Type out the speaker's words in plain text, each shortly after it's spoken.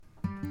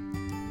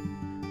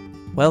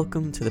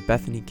Welcome to the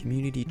Bethany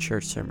Community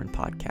Church Sermon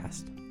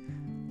Podcast.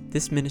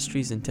 This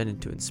ministry is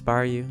intended to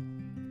inspire you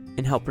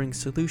and help bring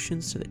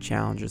solutions to the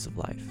challenges of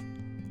life.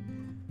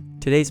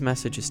 Today's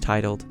message is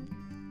titled,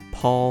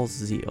 Paul's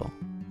Zeal,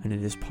 and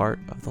it is part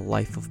of the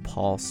Life of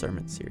Paul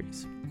sermon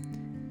series.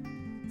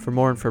 For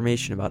more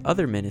information about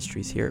other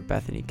ministries here at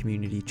Bethany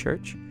Community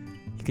Church,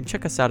 you can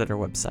check us out at our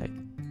website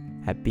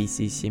at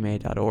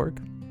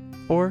bccma.org,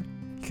 or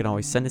you can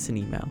always send us an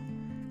email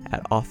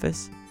at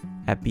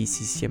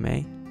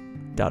office@bccma.org.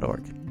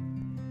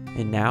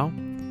 And now,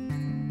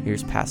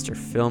 here's Pastor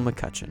Phil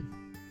McCutcheon.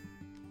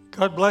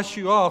 God bless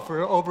you all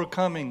for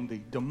overcoming the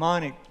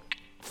demonic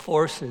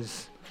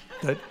forces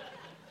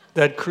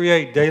that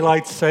create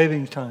daylight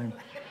saving time.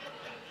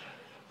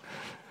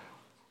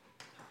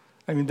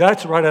 I mean,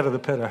 that's right out of the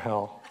pit of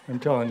hell, I'm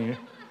telling you.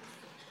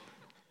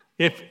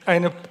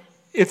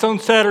 It's on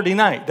Saturday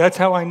night. That's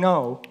how I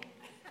know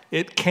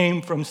it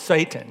came from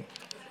Satan.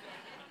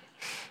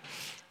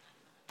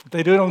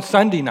 They do it on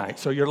Sunday night,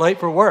 so you're late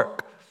for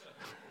work.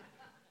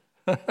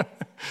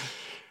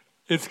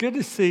 It's good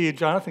to see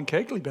Jonathan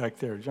Cagley back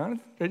there.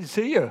 Jonathan, good to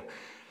see you.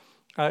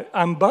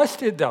 I'm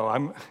busted,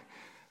 though.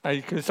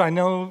 Because I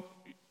know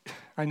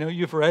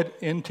you've read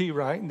N.T.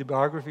 Wright and the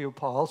biography of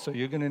Paul, so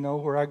you're going to know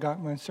where I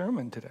got my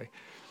sermon today.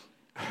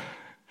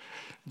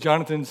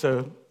 Jonathan's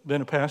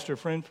been a pastor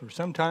friend for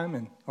some time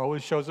and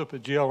always shows up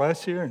at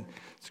GLS here, and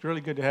it's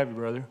really good to have you,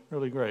 brother.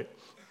 Really great.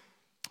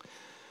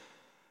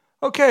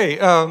 Okay,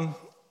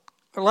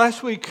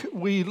 last week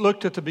we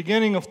looked at the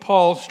beginning of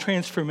Paul's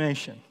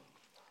transformation.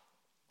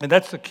 And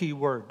that's the key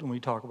word when we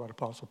talk about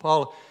Apostle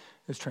Paul,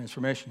 is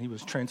transformation. He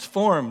was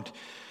transformed.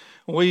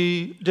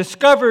 We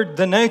discovered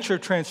the nature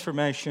of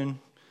transformation,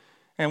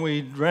 and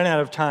we ran out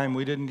of time.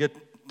 We didn't get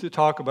to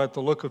talk about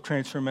the look of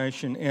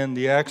transformation and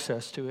the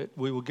access to it.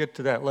 We will get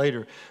to that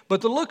later. But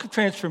the look of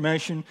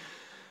transformation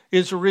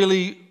is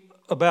really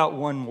about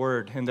one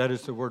word, and that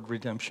is the word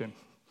redemption.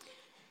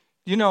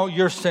 You know,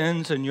 your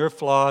sins and your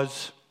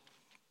flaws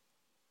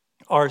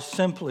are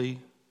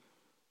simply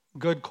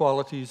good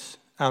qualities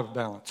out of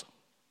balance.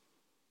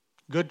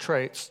 Good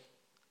traits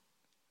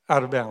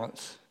out of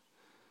balance.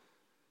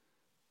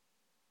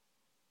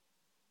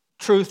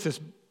 Truth is,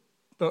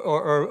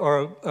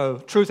 or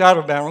truth out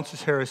of balance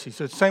is heresy.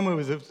 So it's the same way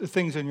with the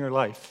things in your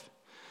life.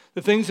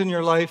 The things in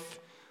your life,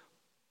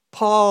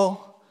 Paul's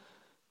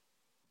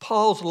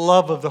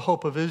love of the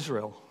hope of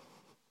Israel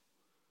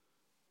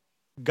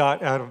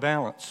got out of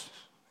balance.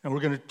 And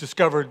we're going to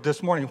discover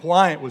this morning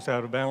why it was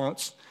out of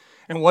balance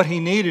and what he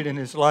needed in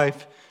his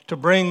life to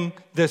bring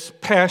this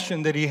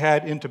passion that he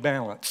had into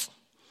balance.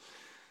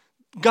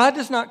 God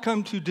does not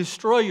come to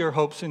destroy your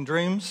hopes and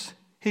dreams.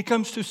 He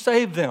comes to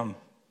save them.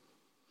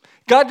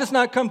 God does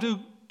not come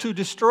to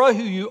destroy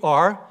who you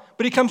are,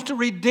 but he comes to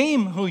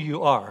redeem who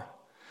you are.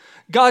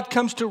 God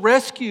comes to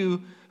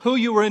rescue who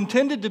you were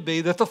intended to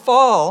be, that the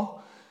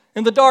fall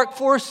and the dark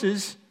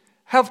forces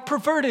have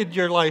perverted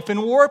your life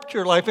and warped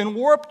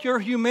your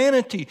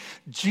humanity.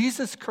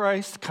 Jesus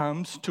Christ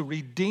comes to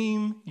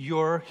redeem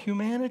your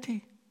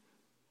humanity.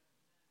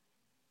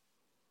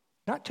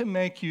 Not to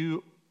make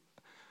you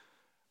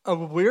a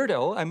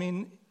weirdo. I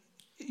mean,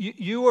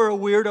 you were a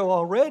weirdo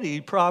already,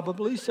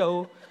 probably,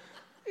 so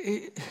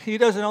he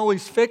doesn't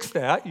always fix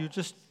that. You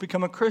just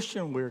become a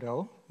Christian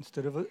weirdo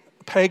instead of a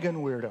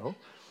pagan weirdo.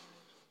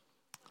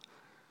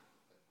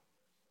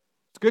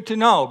 It's good to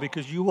know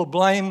because you will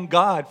blame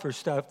God for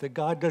stuff that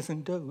God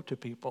doesn't do to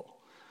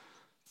people.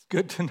 It's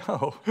good to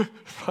know,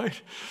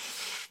 right?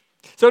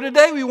 So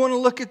today we want to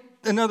look at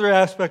another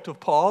aspect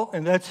of Paul,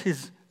 and that's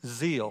his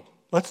zeal.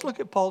 Let's look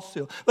at Paul's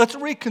zeal. Let's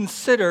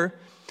reconsider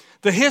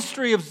the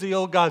history of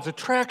zeal, God's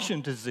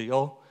attraction to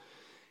zeal,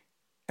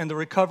 and the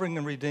recovering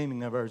and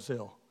redeeming of our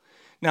zeal.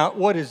 Now,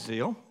 what is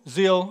zeal?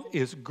 Zeal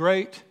is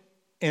great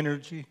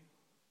energy,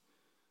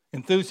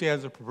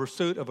 enthusiasm for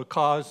pursuit of a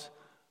cause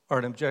or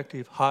an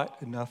objective hot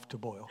enough to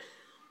boil.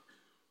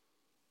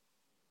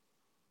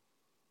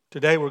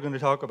 Today we're going to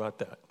talk about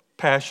that.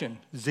 Passion,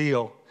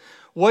 zeal.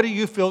 What do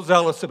you feel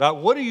zealous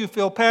about? What do you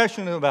feel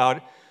passionate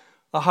about?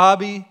 A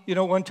hobby? You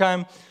know, one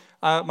time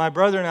my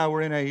brother and I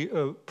were in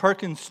a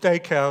Perkins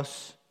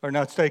steakhouse, or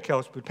not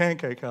steakhouse, but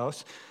pancake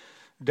house,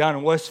 down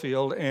in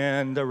Westfield,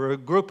 and there were a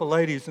group of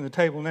ladies in the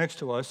table next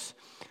to us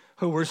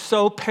who were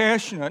so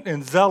passionate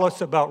and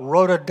zealous about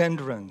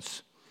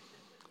rhododendrons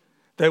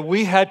that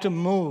we had to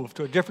move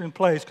to a different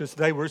place because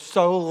they were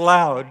so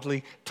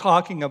loudly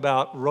talking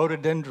about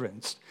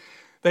rhododendrons.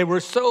 They were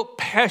so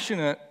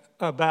passionate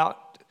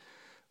about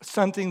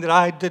something that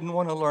I didn't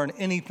want to learn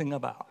anything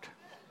about.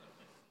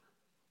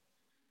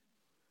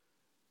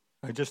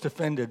 I just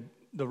offended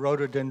the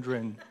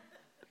rhododendron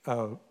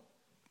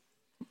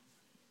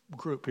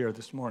group here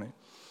this morning.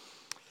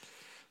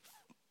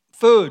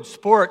 Food,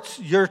 sports,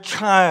 your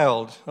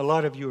child. A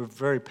lot of you are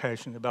very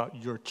passionate about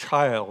your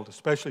child,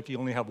 especially if you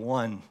only have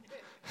one.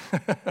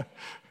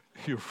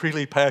 You're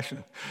really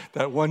passionate.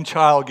 That one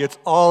child gets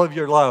all of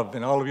your love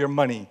and all of your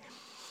money,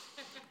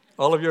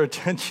 all of your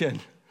attention.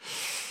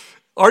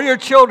 Or your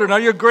children, or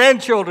your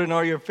grandchildren,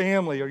 or your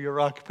family, or your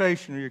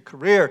occupation, or your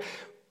career.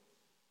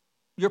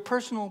 your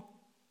personal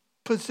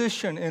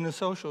position in the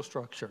social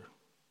structure.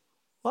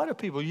 A lot of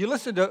people, you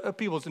listen to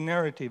people's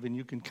narrative and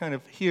you can kind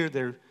of hear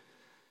their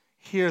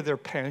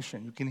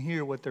passion. You can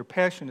hear what they're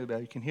passionate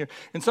about. You can hear,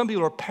 and some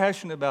people are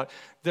passionate about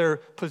their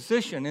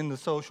position in the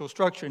social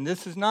structure. And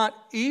this is not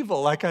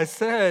evil. Like I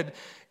said,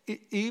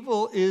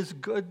 evil is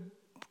good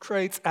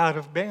traits out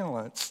of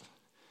balance.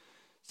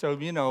 So,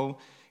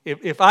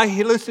 if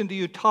I listen to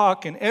you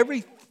talk and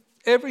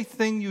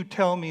everything you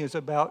tell me is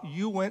about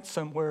you went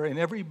somewhere and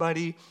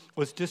everybody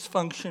was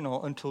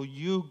dysfunctional until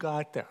you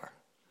got there,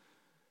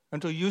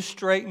 until you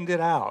straightened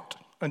it out,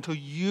 until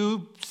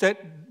you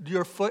set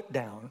your foot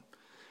down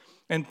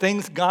and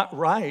things got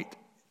right,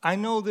 I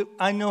know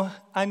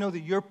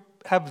that you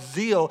have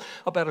zeal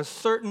about a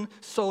certain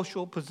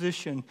social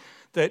position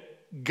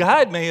that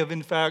God may have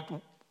in fact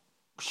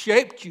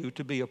shaped you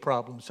to be a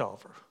problem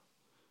solver.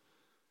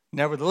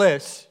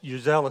 Nevertheless, you're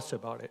zealous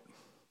about it.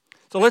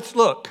 So let's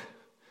look.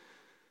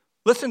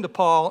 Listen to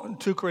Paul in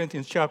 2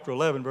 Corinthians chapter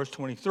 11, verse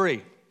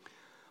 23.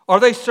 Are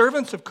they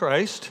servants of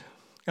Christ?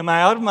 Am I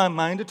out of my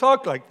mind to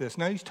talk like this?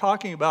 Now he's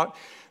talking about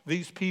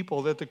these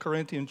people that the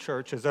Corinthian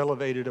church has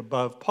elevated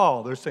above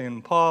Paul. They're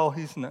saying, Paul,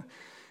 he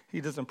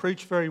doesn't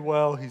preach very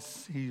well.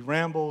 He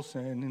rambles,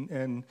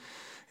 and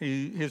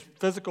his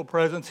physical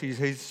presence,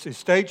 his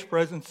stage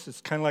presence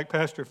is kind of like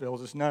Pastor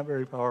Phil's. It's not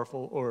very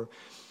powerful or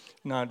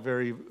not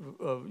very,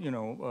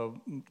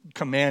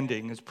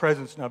 commanding. His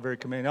presence is not very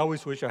commanding. I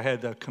always wish I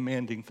had the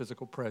commanding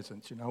physical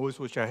presence. I always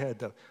wish I had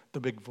the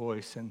big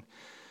voice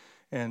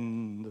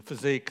and the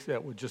physique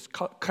that would just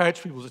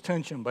catch people's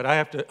attention. But I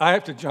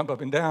have to jump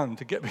up and down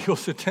to get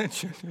people's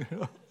attention.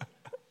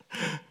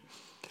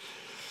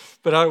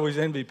 But I always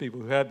envy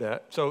people who had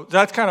that. So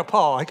that's kind of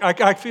Paul.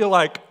 I feel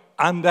like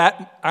I'm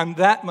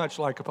that much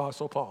like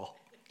Apostle Paul,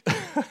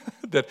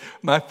 that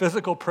my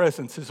physical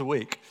presence is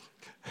weak.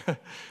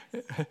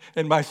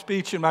 And my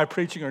speech and my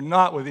preaching are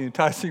not with the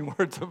enticing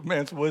words of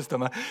man's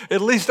wisdom.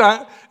 At least,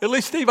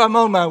 Steve, I'm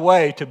on my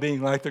way to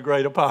being like the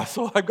great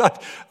apostle. I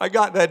got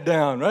that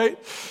down, right?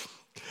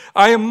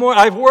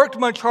 I've worked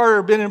much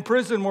harder, been in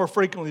prison more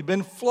frequently,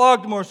 been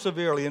flogged more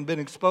severely, and been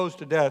exposed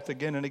to death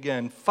again and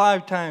again.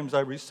 5 times I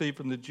received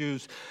from the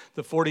Jews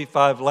the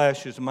 45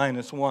 lashes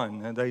minus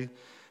 1, and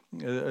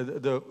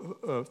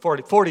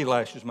 40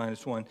 lashes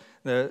minus 1.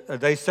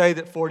 They say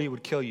that 40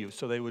 would kill you,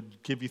 so they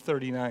would give you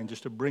 39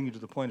 just to bring you to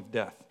the point of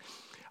death.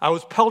 I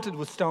was pelted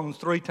with stones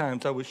 3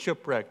 times. I was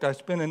shipwrecked. I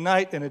spent a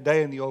night and a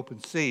day in the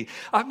open sea.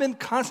 I've been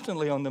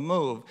constantly on the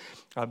move.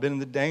 I've been in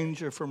the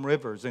danger from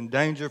rivers, in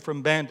danger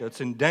from bandits,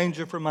 in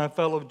danger from my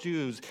fellow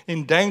Jews,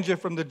 in danger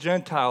from the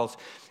Gentiles,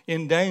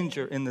 in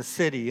danger in the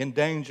city, in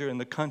danger in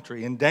the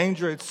country, in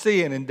danger at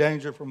sea, and in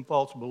danger from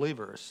false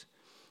believers.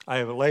 I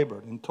have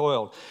labored and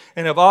toiled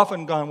and have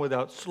often gone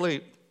without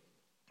sleep.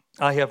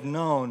 I have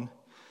known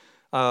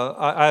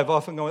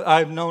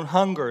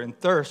hunger and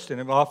thirst and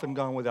have often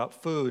gone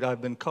without food. I've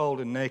been cold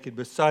and naked.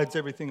 Besides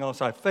everything else,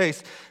 I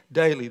face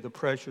daily the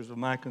pressures of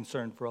my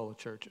concern for all the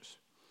churches.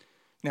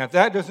 Now, if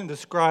that doesn't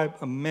describe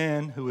a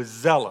man who is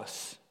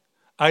zealous,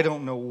 I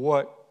don't know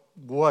what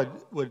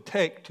would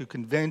take to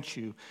convince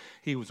you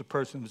he was a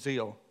person of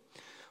zeal.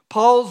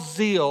 Paul's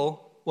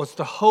zeal was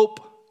the hope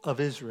of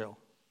Israel.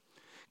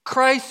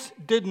 Christ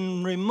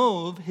didn't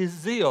remove his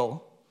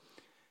zeal,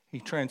 he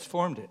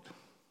transformed it.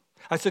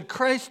 I said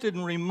Christ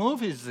didn't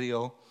remove his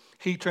zeal,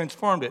 he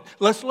transformed it.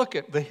 Let's look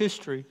at the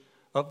history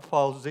of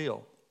Paul's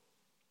zeal.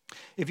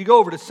 If you go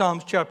over to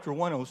Psalms chapter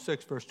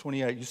 106, verse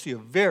 28, you see a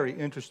very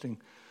interesting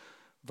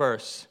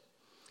verse.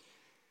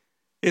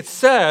 It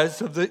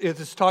says,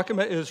 it's talking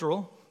about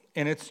Israel,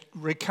 and it's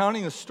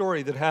recounting a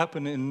story that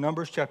happened in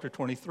Numbers chapter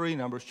 23,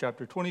 Numbers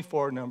chapter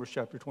 24, Numbers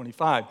chapter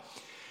 25.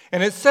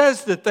 And it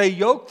says that they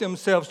yoked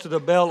themselves to the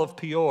Baal of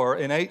Peor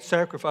and ate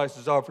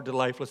sacrifices offered to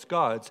lifeless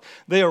gods.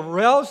 They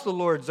aroused the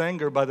Lord's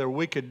anger by their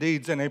wicked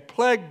deeds, and a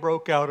plague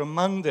broke out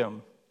among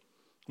them.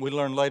 We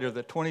learn later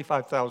that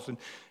 25,000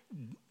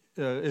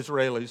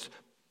 Israelis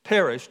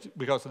perished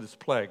because of this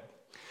plague.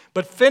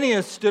 But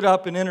Phinehas stood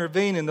up and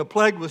intervened, and the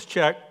plague was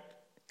checked,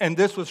 and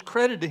this was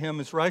credited to him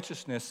as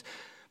righteousness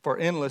for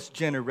endless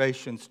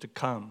generations to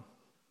come.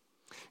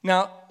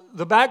 Now,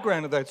 the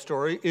background of that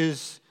story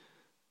is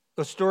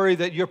a story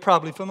that you're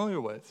probably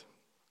familiar with,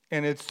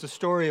 and it's the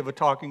story of a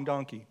talking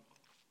donkey.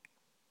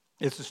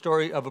 It's the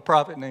story of a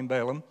prophet named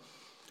Balaam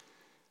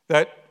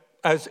that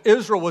as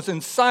Israel was in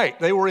sight,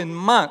 they were in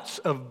months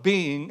of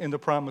being in the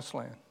promised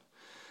land.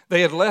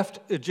 They had left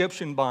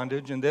Egyptian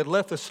bondage, and they had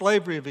left the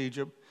slavery of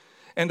Egypt,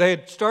 and they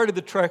had started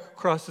the trek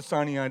across the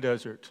Sinai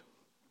desert.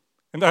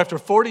 And after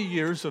 40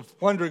 years of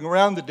wandering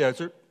around the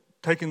desert,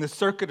 taking the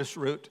circuitous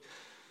route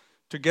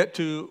to get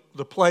to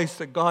the place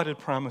that God had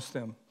promised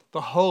them, the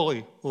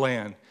Holy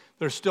Land.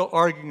 They're still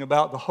arguing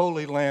about the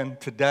Holy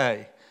Land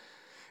today.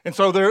 And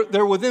so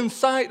they're within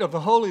sight of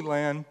the Holy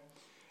Land,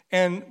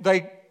 and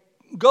they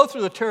go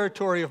through the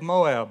territory of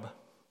Moab.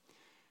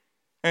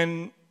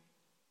 And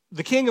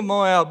the king of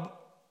Moab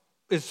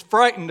is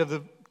frightened of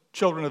the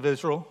children of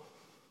Israel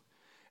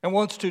and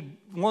wants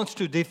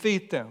to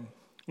defeat them,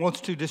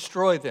 wants to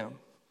destroy them.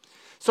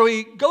 So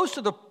he goes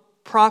to the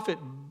prophet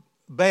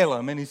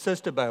Balaam, and he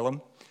says to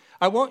Balaam,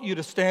 I want you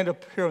to stand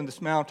up here on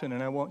this mountain,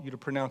 and I want you to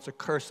pronounce a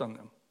curse on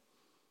them.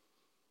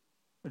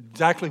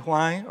 Exactly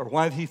why, or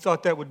why he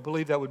thought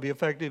believe that would be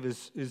effective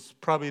is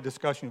probably a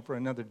discussion for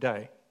another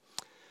day.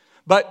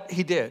 But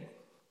he did.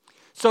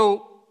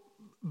 So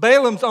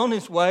Balaam's on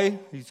his way.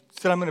 He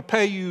said, I'm going to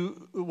pay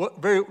you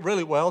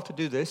really well to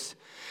do this.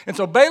 And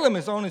so Balaam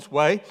is on his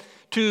way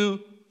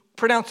to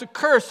pronounce a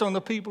curse on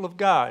the people of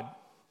God.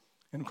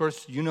 And of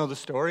course, you know the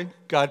story.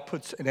 God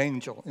puts an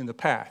angel in the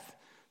path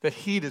that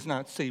he does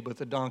not see, but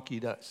the donkey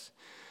does.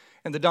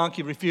 And the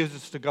donkey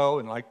refuses to go,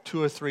 and like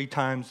 2 or 3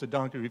 times the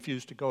donkey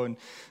refused to go, and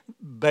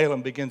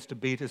Balaam begins to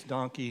beat his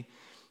donkey.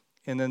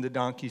 And then the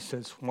donkey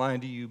says, why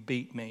do you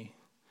beat me?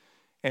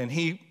 And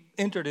he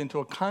entered into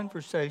a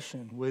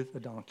conversation with the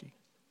donkey.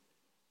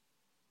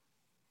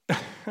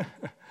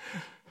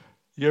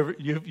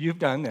 You've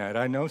done that.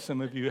 I know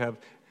some of you have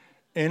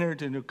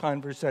entered into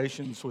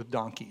conversations with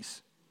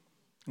donkeys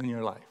in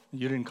your life.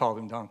 You didn't call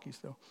them donkeys,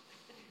 though.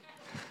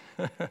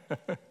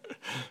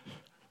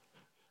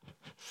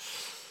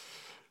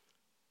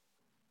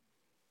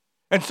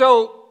 And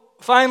so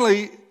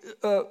finally,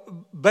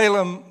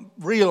 Balaam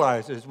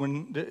realizes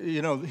when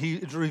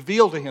it's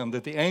revealed to him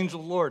that the angel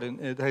of the Lord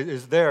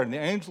is there, and the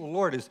angel of the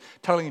Lord is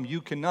telling him,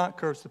 you cannot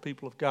curse the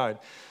people of God.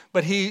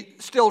 But he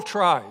still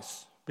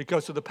tries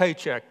because of the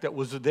paycheck that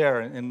was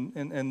there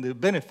and the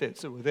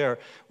benefits that were there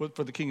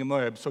for the king of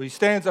Moab. So he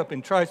stands up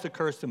and tries to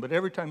curse them, but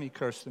every time he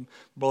curses them,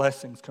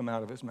 blessings come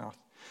out of his mouth.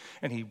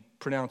 And he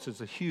pronounces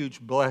a huge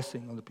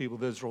blessing on the people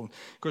of Israel.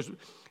 Of course,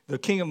 the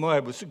king of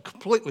Moab was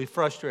completely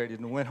frustrated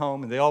and went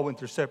home, and they all went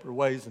their separate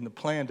ways, and the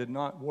plan did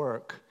not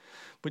work.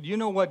 But you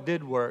know what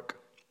did work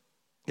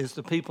is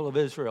the people of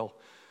Israel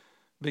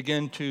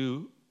began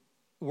to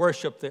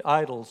worship the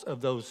idols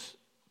of those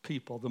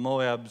people, the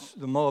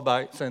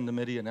Moabites and the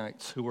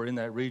Midianites who were in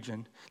that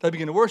region. They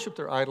began to worship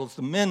their idols.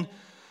 The men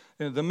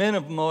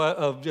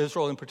of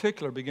Israel in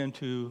particular began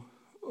to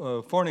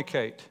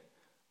fornicate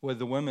with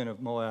the women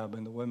of Moab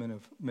and the women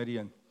of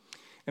Midian,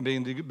 and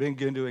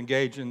begin to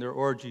engage in their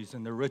orgies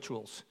and their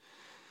rituals.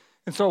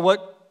 And so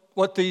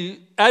what the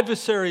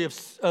adversary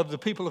of the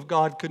people of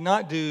God could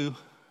not do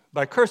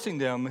by cursing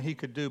them, he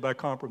could do by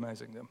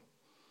compromising them.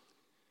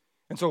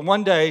 And so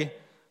one day,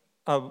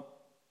 a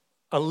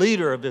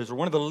leader of Israel,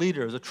 one of the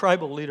leaders, a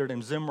tribal leader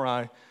named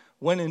Zimri,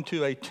 went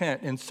into a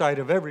tent in sight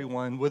of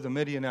everyone with a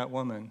Midianite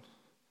woman.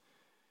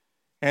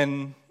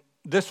 And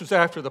this was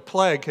after the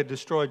plague had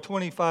destroyed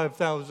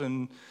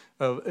 25,000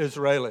 of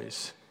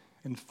Israelis.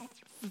 And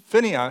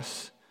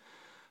Phinehas,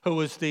 who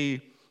was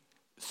the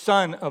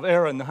son of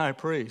Aaron the high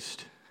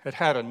priest, had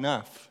had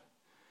enough.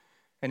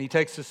 And he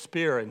takes a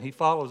spear and he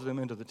follows them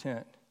into the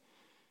tent.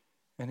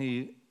 And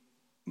he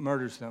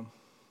murders them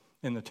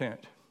in the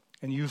tent.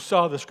 And you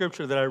saw the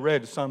scripture that I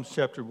read, Psalms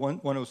chapter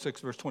 106,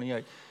 verse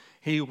 28.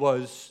 He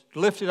was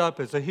lifted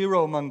up as a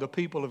hero among the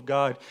people of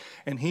God,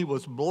 and he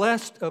was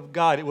blessed of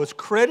God. It was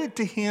credited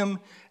to him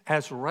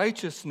as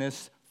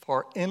righteousness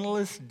for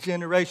endless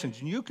generations.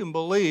 And you can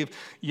believe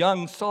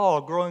young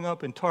Saul growing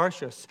up in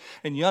Tarshish,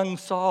 and young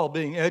Saul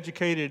being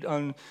educated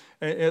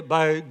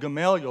by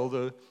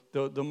Gamaliel,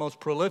 the most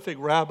prolific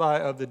rabbi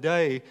of the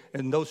day,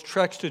 and those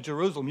treks to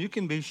Jerusalem. You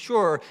can be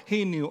sure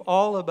he knew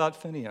all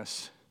about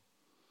Phinehas.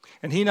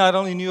 And he not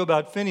only knew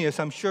about Phinehas,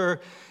 I'm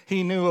sure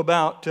he knew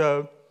about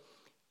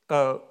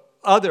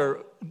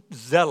other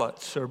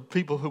zealots or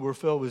people who were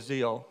filled with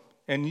zeal.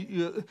 And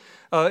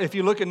if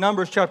you look at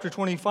Numbers chapter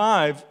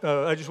 25,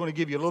 I just want to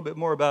give you a little bit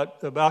more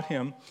about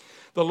him.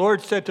 The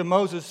Lord said to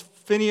Moses,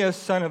 Phinehas,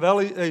 son of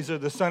Eleazar,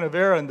 the son of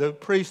Aaron, the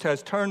priest,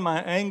 has turned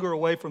my anger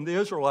away from the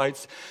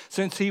Israelites,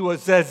 since he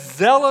was as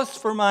zealous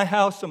for my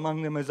house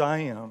among them as I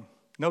am.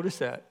 Notice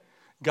that.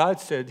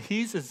 God said,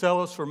 he's as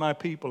zealous for my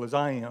people as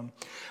I am.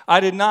 I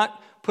did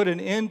not put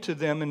an end to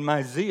them in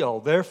my zeal.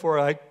 Therefore,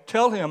 I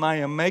tell him I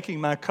am making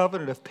my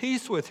covenant of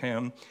peace with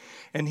him,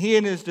 and he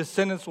and his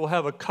descendants will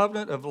have a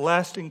covenant of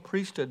lasting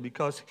priesthood,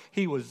 because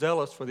he was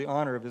zealous for the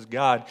honor of his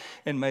God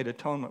and made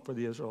atonement for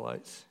the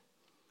Israelites.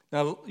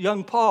 Now,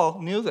 young Paul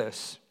knew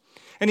this.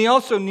 And he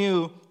also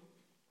knew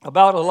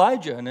about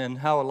Elijah and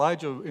how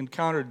Elijah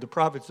encountered the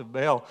prophets of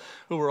Baal,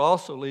 who were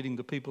also leading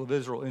the people of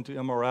Israel into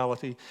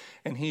immorality.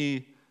 And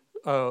he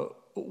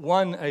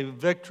won a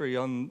victory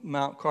on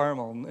Mount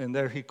Carmel, and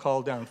there he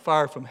called down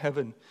fire from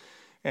heaven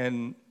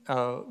and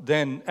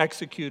then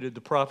executed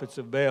the prophets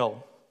of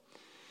Baal.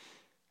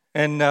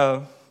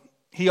 And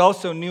he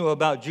also knew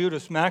about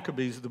Judas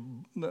Maccabees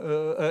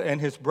and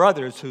his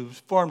brothers, who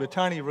formed a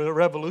tiny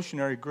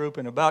revolutionary group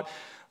in about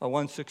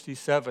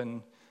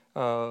 167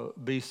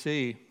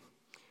 BC.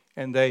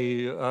 And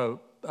they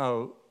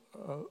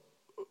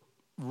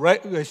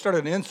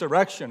started an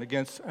insurrection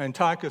against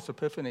Antiochus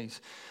Epiphanes,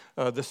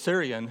 the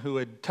Syrian, who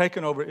had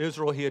taken over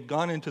Israel. He had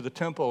gone into the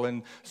temple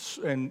and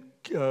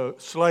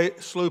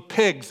slew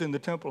pigs in the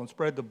temple and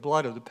spread the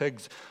blood of the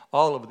pigs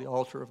all over the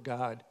altar of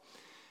God.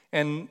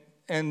 And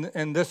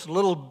this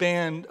little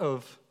band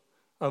of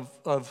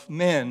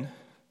men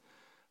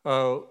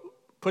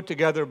put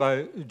together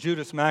by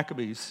Judas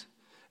Maccabees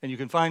And you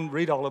can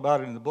read all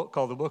about it in the book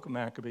called the Book of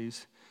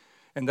Maccabees.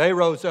 And they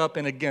rose up,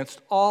 and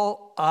against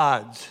all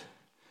odds,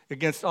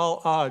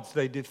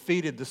 they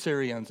defeated the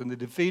Syrians, and they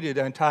defeated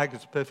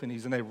Antiochus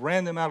Epiphanes, and they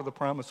ran them out of the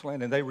promised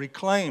land, and they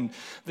reclaimed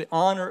the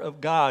honor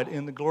of God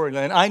in the glory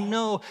land. I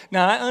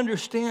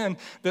understand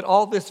that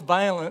all this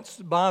violence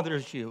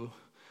bothers you,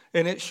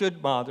 and it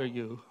should bother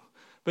you,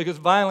 because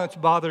violence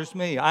bothers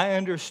me. I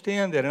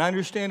understand that, and I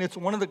understand it's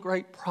one of the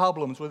great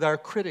problems with our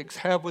critics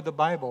have with the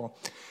Bible,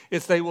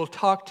 is they will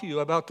talk to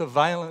you about the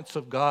violence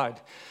of God.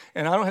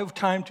 And I don't have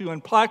time to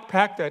unpack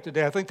that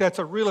today. I think that's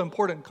a real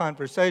important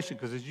conversation,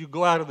 because as you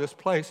go out of this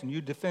place and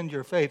you defend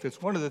your faith,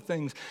 it's one of the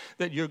things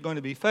that you're going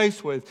to be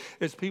faced with,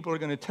 is people are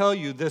going to tell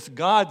you this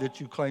God that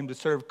you claim to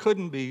serve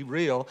couldn't be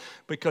real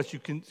because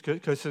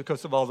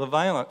of all the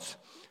violence.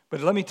 But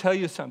let me tell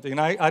you something,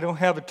 and I don't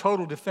have a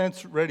total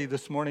defense ready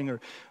this morning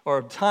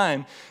or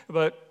time,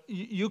 but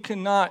you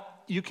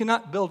cannot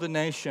build a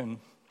nation.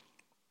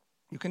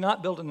 You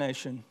cannot build a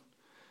nation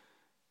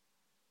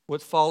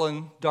with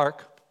fallen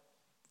dark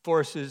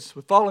forces,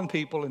 with fallen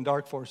people and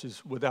dark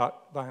forces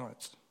without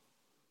violence.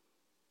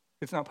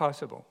 It's not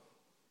possible.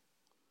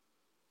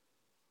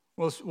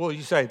 Well,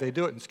 you say they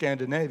do it in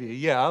Scandinavia.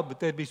 Yeah, but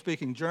they'd be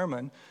speaking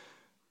German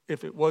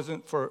if it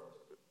wasn't for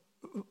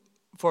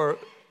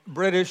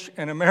British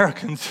and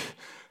Americans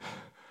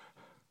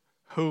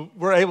who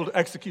were able to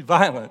execute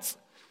violence.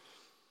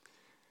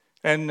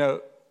 And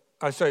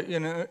I say,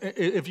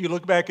 if you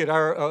look back at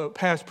our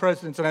past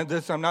presidents, and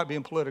I'm not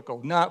being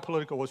not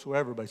political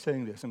whatsoever by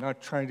saying this. I'm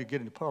not trying to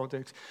get into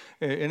politics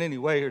in any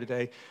way here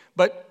today.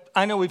 But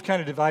I know we've kind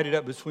of divided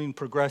up between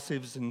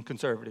progressives and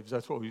conservatives.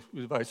 That's what we've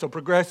divided. So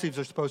progressives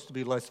are supposed to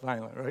be less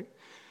violent, right?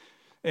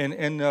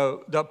 And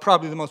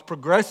probably the most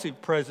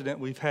progressive president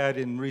we've had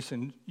in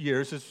recent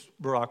years is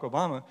Barack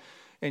Obama.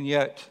 And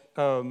yet,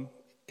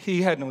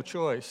 he had no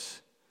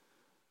choice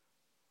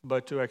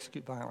but to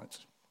execute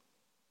violence.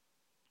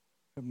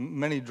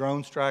 Many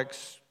drone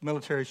strikes,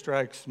 military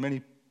strikes,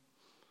 I'm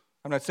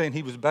not saying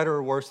he was better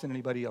or worse than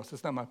anybody else.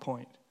 That's not my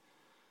point.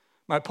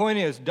 My point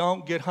is,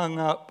 don't get hung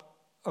up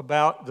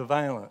about the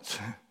violence.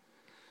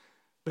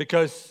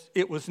 Because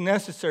it was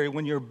necessary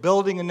when you're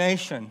building a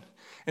nation.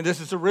 And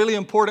this is a really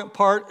important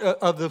part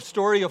of the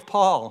story of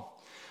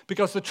Paul.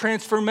 Because the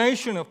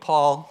transformation of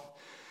Paul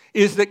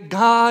is that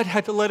God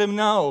had to let him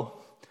know,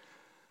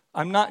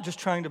 I'm not just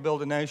trying to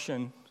build a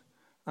nation,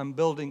 I'm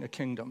building a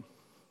kingdom.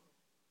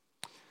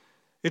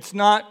 It's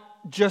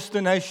not just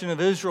the nation of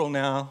Israel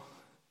now,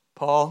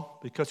 Paul,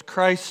 because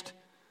Christ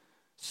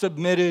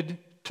submitted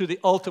to the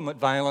ultimate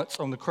violence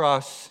on the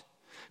cross.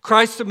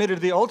 Christ submitted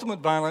to the ultimate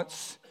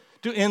violence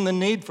to end the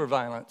need for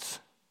violence.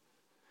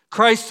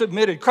 Christ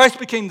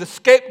became the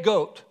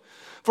scapegoat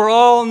for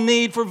all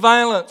need for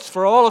violence,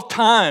 for all of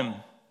time.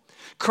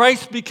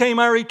 Christ became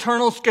our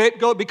eternal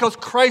scapegoat. Because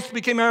Christ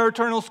became our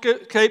eternal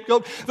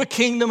scapegoat, the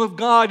kingdom of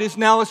God is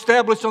now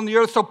established on the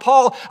earth. So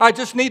Paul, I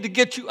just need to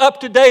get you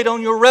up to date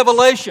on your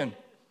revelation.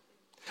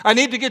 I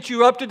need to get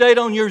you up to date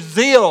on your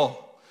zeal.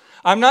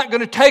 I'm not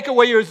going to take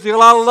away your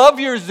zeal. I love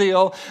your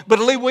zeal, but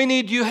we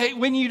need you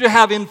to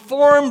have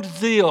informed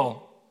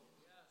zeal.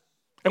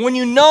 And when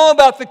you know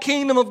about the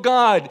kingdom of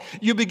God,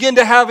 you begin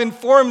to have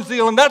informed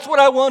zeal. And that's what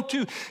I want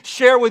to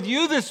share with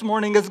you this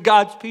morning as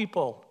God's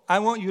people. I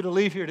want you to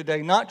leave here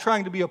today not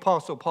trying to be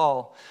Apostle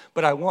Paul,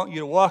 but I want you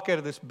to walk out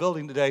of this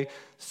building today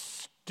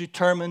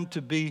determined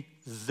to be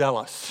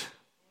zealous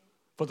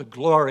for the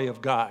glory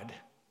of God,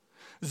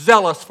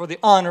 zealous for the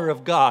honor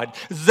of God,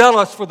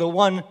 zealous for the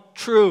one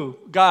true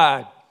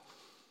God.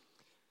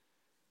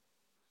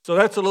 So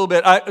that's a little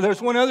bit.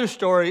 There's one other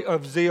story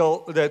of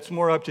zeal that's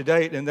more up to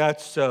date, and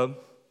that's the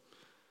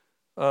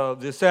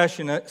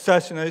assassination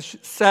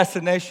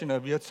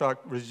of Yitzhak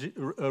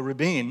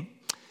Rabin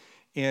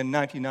in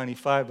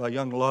 1995 by a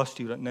young law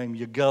student named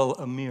Yigal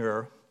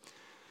Amir.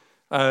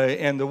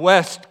 And the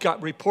West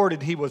got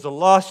reported he was a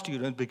law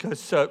student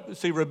because,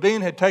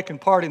 Rabin had taken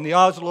part in the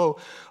Oslo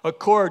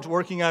Accords,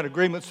 working out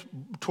agreements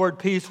toward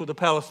peace with the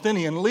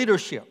Palestinian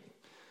leadership.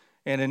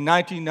 And in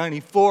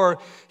 1994,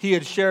 he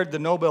had shared the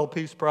Nobel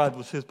Peace Prize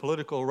with his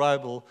political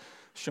rival,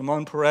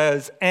 Shimon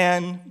Peres,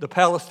 and the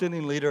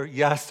Palestinian leader,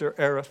 Yasser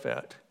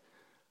Arafat.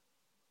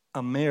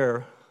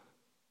 Amir,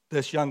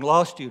 this young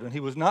law student,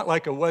 he was not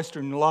like a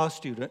Western law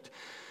student,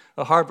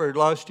 a Harvard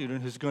law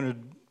student who's going to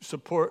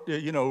support,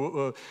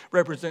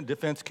 represent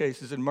defense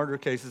cases and murder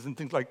cases and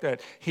things like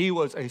that. He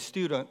was a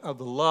student of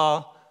the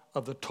law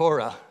of the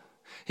Torah.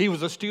 He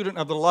was a student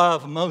of the law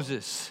of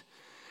Moses.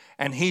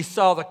 And he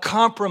saw the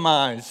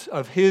compromise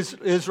of his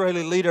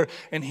Israeli leader,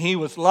 and he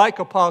was like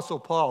Apostle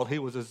Paul. He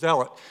was a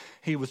zealot.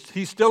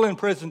 He's still in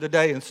prison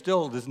today and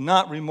still is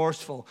not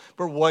remorseful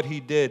for what he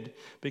did,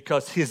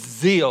 because his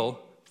zeal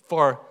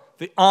for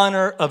the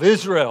honor of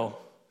Israel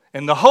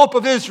and the hope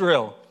of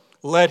Israel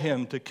led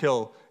him to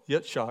kill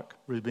Yitzhak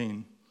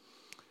Rabin.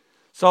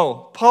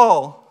 So,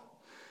 Paul,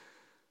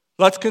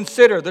 let's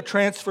consider the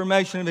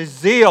transformation of his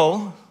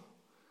zeal.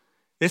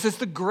 This is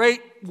the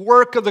great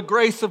work of the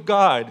grace of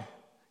God.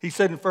 He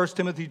said in 1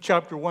 Timothy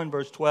chapter 1,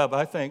 verse 12,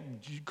 I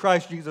thank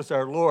Christ Jesus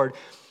our Lord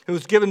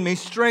who's given me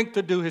strength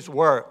to do his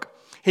work.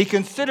 He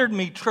considered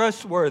me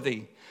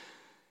trustworthy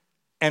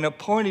and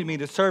appointed me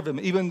to serve him,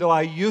 even though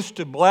I used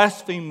to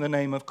blaspheme the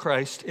name of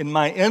Christ. In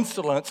my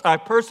insolence, I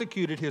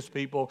persecuted his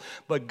people,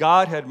 but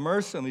God had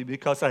mercy on me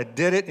because I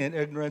did it in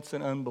ignorance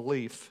and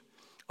unbelief.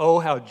 Oh,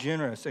 how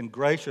generous and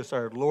gracious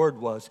our Lord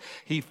was.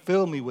 He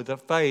filled me with the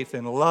faith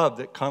and love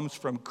that comes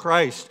from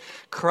Christ.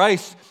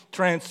 Christ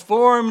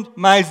transformed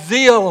my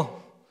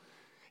zeal.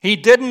 He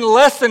didn't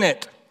lessen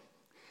it.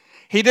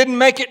 He didn't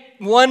make it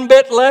one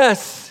bit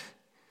less.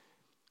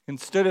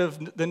 Instead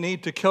of the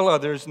need to kill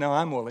others, now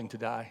I'm willing to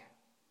die.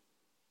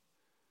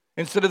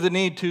 Instead of the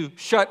need to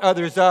shut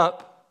others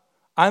up,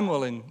 I'm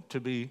willing to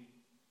be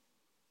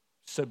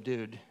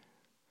subdued.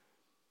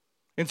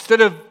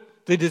 Instead of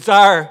the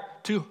desire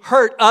to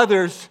hurt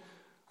others,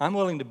 I'm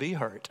willing to be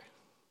hurt.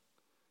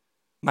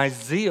 My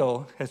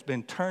zeal has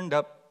been turned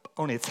up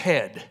on its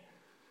head,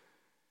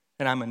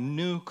 and I'm a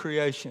new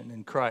creation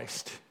in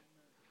Christ.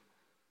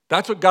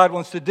 That's what God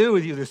wants to do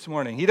with you this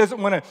morning. He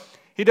doesn't want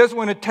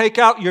to take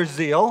out your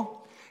zeal.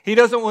 He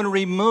doesn't want to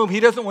remove, he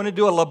doesn't want to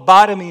do a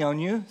lobotomy on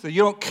you so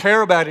you don't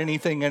care about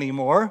anything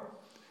anymore.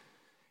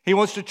 He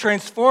wants to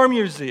transform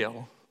your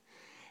zeal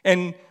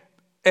and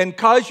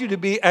cause you to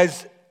be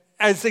as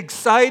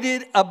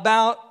excited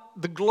about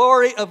the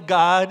glory of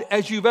God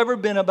as you've ever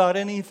been about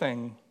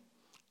anything.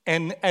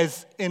 And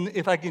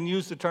if I can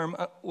use the term,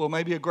 well,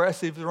 maybe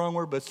aggressive is the wrong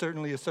word, but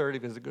certainly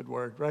assertive is a good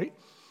word, right?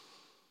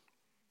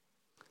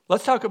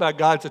 Let's talk about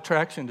God's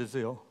attraction to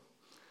zeal.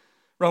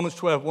 Romans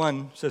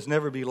 12:1 says,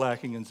 never be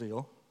lacking in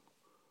zeal,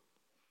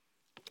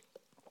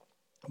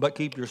 but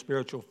keep your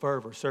spiritual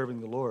fervor, serving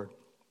the Lord.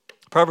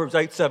 Proverbs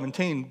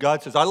 8:17,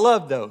 God says, I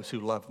love those who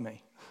love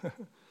me.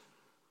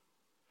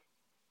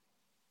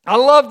 I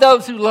love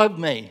those who love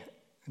me.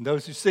 And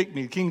those who seek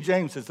me. King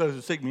James says, those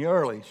who seek me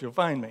early shall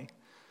find me.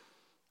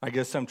 I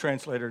guess some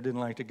translator didn't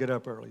like to get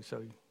up early,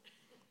 so he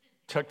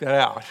took that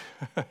out.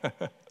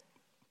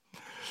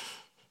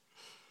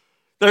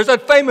 There's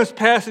that famous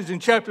passage in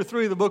chapter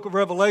 3 of the book of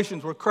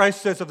Revelations where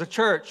Christ says of the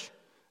church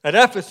at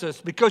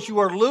Ephesus, because you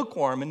are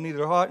lukewarm and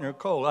neither hot nor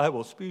cold, I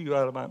will spew you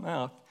out of my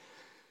mouth.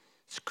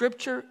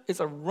 Scripture is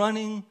a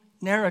running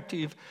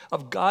narrative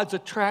of God's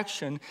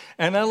attraction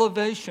and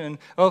elevation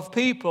of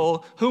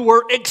people who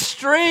were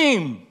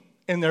extreme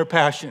in their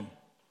passion.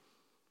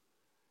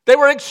 They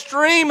were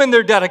extreme in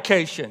their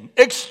dedication,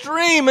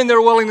 extreme in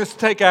their willingness to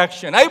take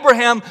action.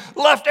 Abraham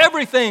left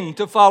everything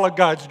to follow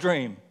God's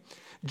dream.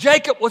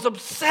 Jacob was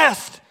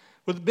obsessed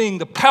with being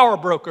the power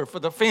broker for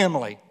the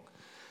family.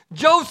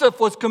 Joseph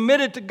was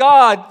committed to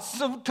God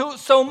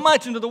so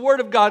much into the Word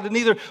of God that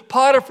neither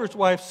Potiphar's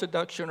wife's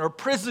seduction or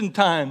prison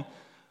time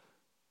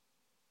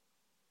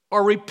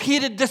or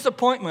repeated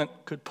disappointment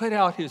could put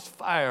out his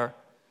fire.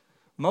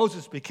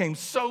 Moses became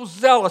so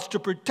zealous to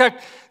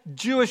protect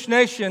Jewish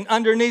nation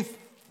underneath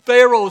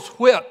Pharaoh's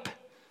whip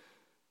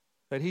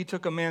that he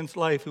took a man's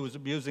life who was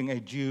abusing a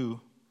Jew.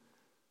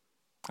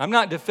 I'm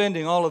not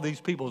defending all of these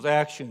people's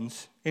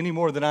actions any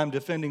more than I'm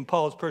defending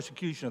Paul's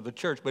persecution of the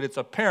church, but it's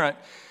apparent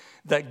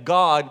that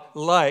God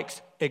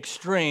likes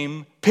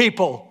extreme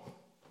people.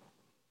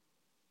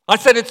 I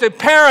said it's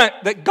apparent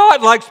that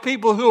God likes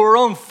people who are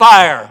on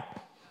fire.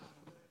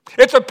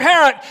 It's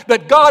apparent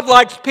that God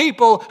likes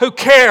people who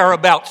care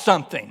about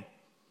something.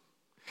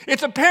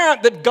 It's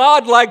apparent that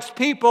God likes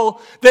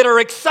people that are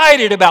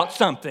excited about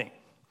something.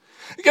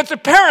 It's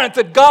apparent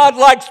that God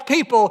likes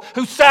people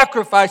who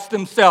sacrifice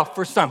themselves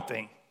for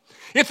something.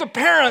 It's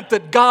apparent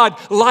that God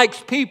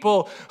likes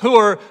people who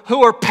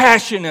are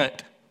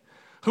passionate,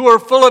 who are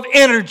full of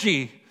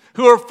energy,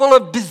 who are full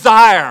of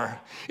desire.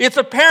 It's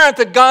apparent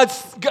that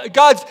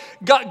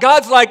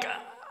God's like,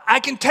 I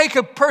can take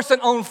a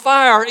person on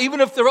fire, even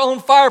if they're on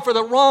fire for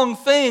the wrong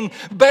thing,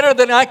 better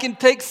than I can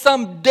take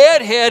some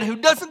deadhead who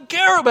doesn't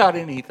care about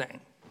anything.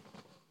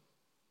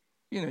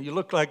 You know, you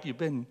look like you've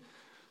been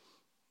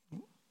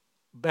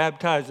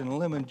baptized in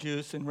lemon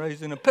juice and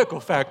raised in a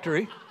pickle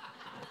factory.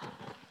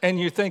 And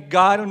you think,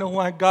 God, I don't know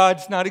why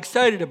God's not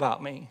excited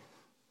about me.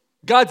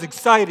 God's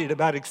excited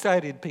about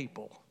excited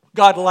people.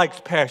 God likes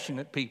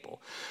passionate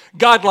people.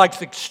 God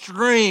likes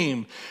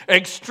extreme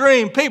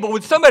people.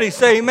 Would somebody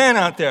say amen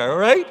out there, all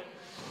right?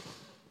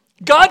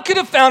 God could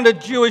have found a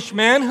Jewish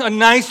man, a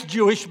nice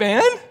Jewish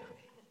man.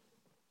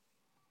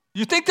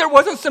 You think there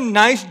wasn't some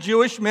nice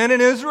Jewish men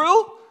in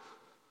Israel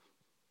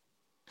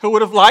who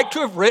would have liked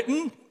to have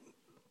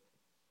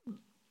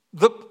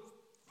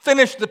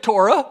finished the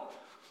Torah?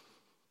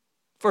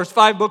 First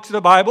 5 books of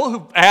the Bible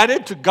who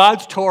added to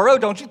God's Torah.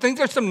 Don't you think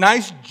there's some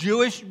nice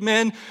Jewish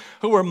men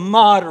who were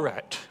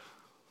moderate?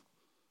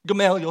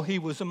 Gamaliel, he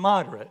was a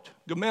moderate.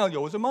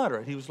 Gamaliel was a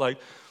moderate. He was like,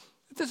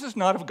 this is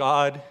not of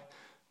God.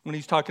 When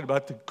he's talking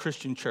about the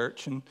Christian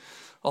church and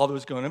all that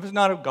was going on. If it's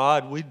not of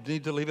God, we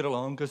need to leave it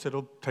alone because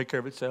it'll take care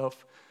of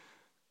itself.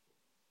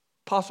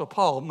 Apostle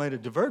Paul made a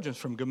divergence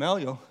from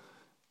Gamaliel.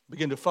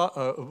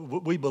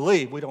 We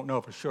believe, we don't know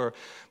for sure,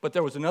 but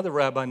there was another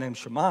rabbi named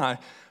Shammai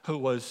who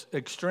was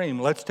extreme,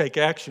 let's take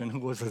action, who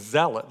was a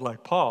zealot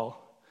like Paul.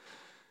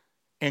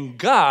 And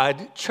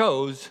God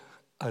chose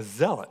a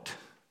zealot.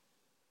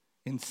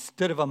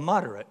 instead of a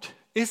moderate.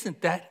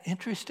 Isn't that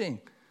interesting?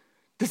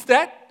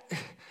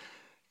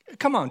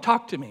 Come on,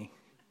 talk to me.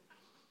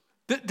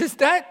 Does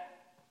that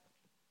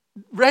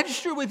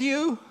register with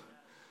you?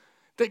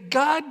 That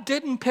God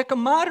didn't pick a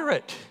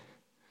moderate.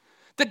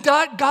 That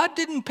God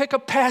didn't pick a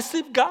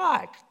passive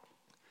guy.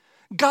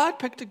 God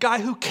picked a guy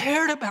who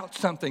cared about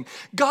something.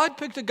 God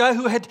picked a guy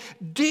who had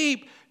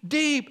deep,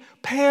 deep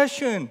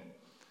passion.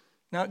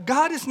 Now,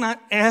 God is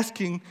not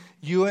asking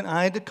you and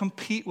I to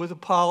compete with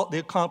the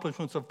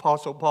accomplishments of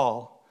Apostle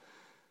Paul.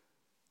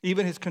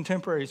 Even his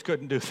contemporaries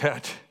couldn't do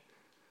that.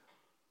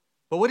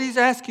 But what he's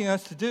asking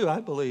us to do, I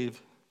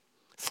believe,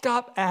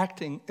 stop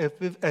acting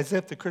as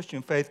if the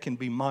Christian faith can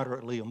be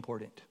moderately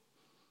important.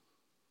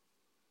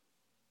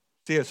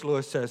 C.S.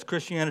 Lewis says,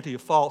 Christianity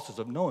if false is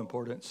of no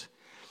importance,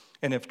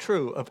 and if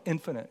true, of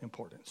infinite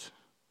importance.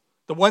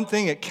 The one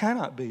thing it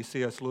cannot be,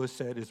 C.S. Lewis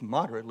said, is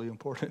moderately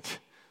important.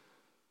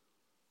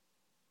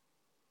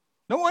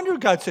 No wonder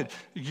God said,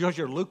 because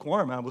you're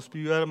lukewarm, I will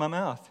spew you out of my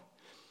mouth.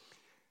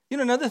 You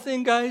know, another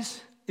thing,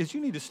 guys, is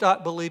you need to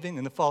stop believing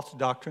in the false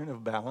doctrine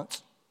of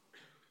balance.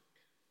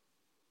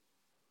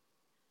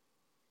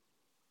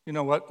 You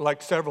know what?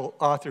 Like several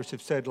authors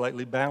have said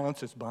lately,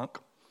 balance is bunk.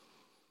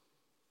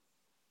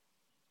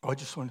 Oh, I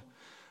just want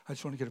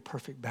to get a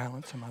perfect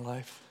balance in my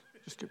life.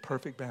 Just get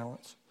perfect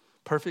balance.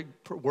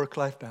 Perfect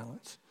work-life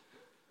balance.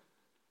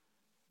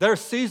 There are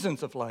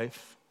seasons of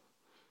life,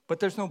 but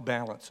there's no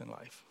balance in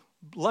life.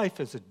 Life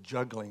is a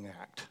juggling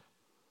act.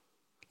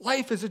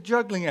 Life is a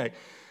juggling act.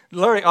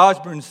 Larry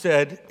Osborne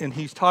said, and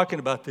he's talking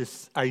about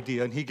this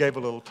idea, and he gave a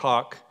little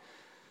talk,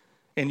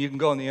 and you can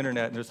go on the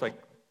internet, and there's like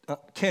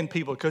 10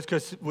 people,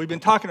 because we've been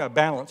talking about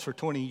balance for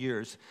 20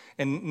 years,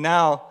 and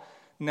now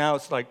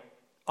it's like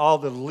all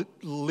the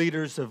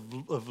leaders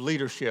of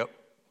leadership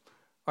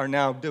are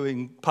now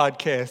doing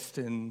podcasts,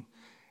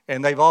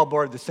 and they've all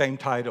bore the same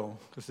title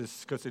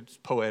because it's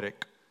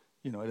poetic.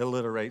 You know, it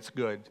alliterates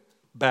good.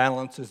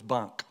 Balance is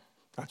bunk.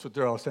 That's what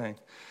they're all saying.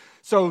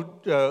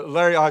 So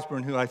Larry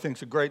Osborne, who I think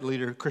is a great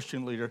leader,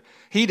 Christian leader,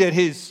 he did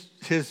his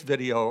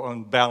video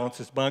on balance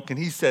is bunk, and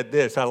he said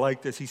this, I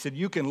like this. He said,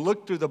 you can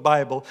look through the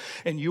Bible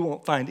and you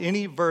won't find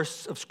any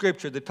verse of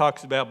Scripture that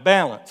talks about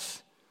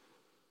balance.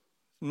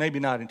 Maybe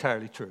not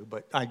entirely true,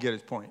 but I get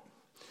his point.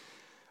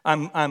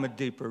 I'm a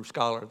deeper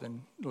scholar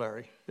than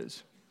Larry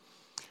is.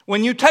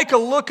 When you take a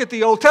look at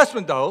the Old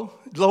Testament, though,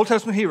 the Old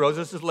Testament heroes,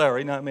 this is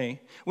Larry, not me.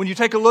 When you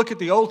take a look at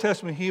the Old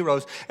Testament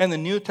heroes and the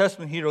New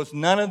Testament heroes,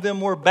 none of them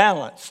were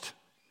balanced.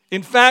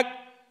 In fact,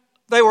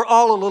 they were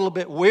all a little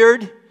bit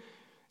weird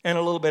and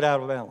a little bit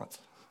out of balance.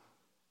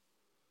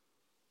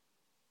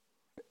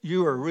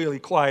 You are really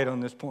quiet on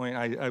this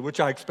point, which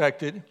I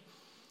expected.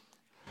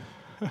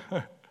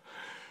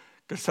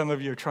 Because some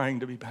of you are trying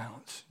to be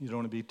balanced. You don't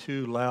want to be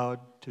too loud,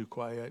 too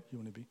quiet.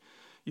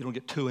 You don't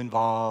get too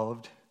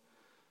involved.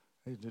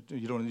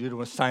 You don't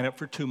want to sign up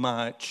for too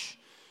much.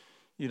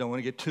 You don't want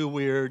to get too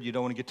weird. You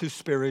don't want to get too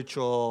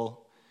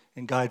spiritual.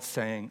 And God's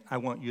saying, I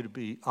want you to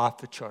be off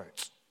the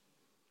charts.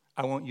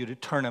 I want you to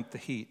turn up the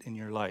heat in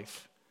your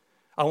life.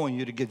 I want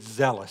you to get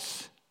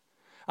zealous.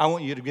 I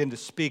want you to begin to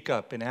speak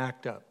up and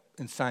act up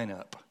and sign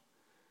up.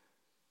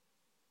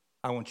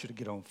 I want you to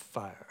get on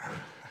fire.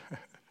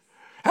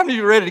 How many of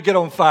you are ready to get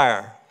on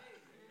fire?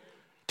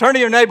 Turn to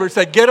your neighbor and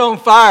say, get on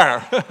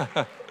fire.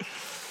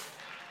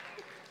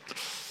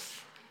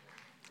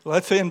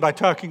 Let's end by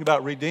talking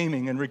about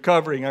redeeming and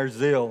recovering our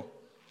zeal.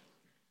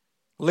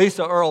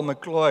 Lisa Earle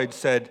McLeod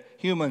said,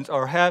 humans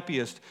are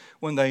happiest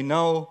when they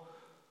know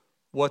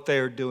what they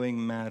are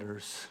doing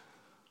matters.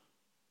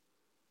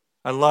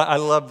 I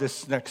love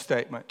this next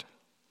statement.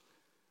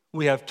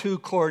 We have two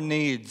core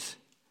needs,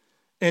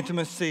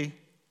 intimacy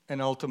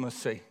and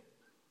ultimacy.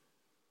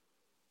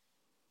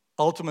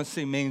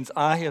 Ultimacy means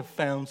I have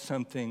found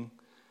something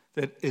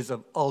that is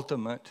of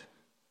ultimate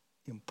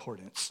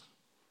importance.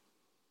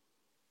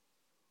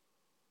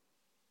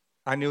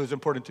 I knew it was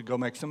important to go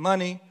make some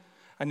money.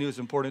 I knew it was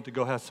important to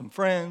go have some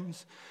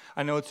friends.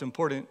 I know it's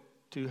important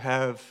to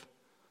have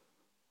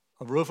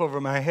a roof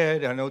over my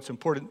head. I know it's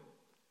important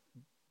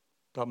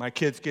that my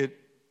kids get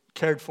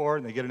cared for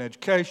and they get an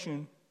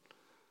education.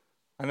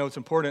 I know it's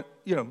important,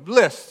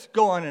 lists,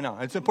 go on and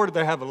on. It's important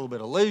that I have a little bit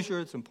of leisure.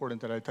 It's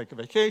important that I take a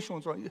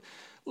vacation.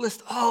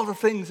 List all the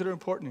things that are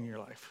important in your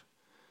life.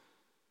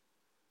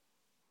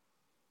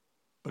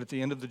 But at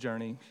the end of the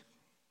journey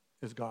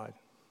is God.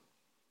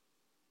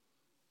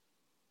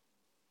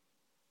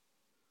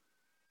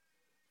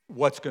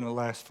 What's going to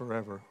last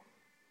forever?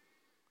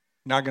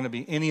 Not going to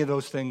be any of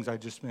those things I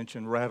just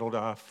mentioned rattled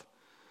off.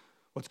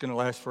 What's going to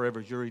last forever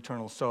is your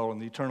eternal soul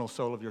and the eternal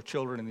soul of your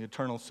children and the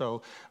eternal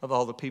soul of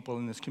all the people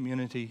in this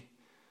community.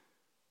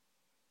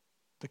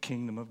 The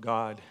kingdom of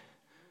God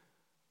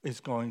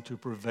is going to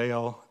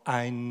prevail.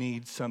 I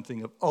need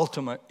something of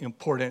ultimate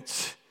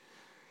importance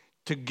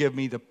to give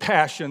me the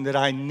passion that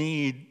I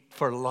need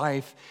for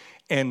life.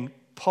 And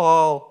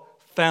Paul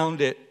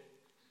found it.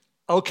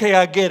 Okay,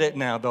 I get it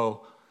now,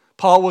 though.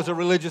 Paul was a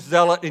religious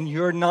zealot and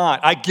you're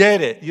not. I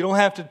get it. You don't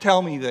have to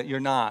tell me that you're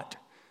not.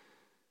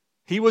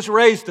 He was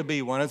raised to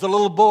be one. As a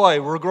little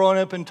boy, we're growing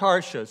up in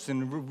Tarshish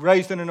and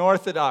raised in an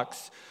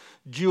Orthodox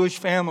Jewish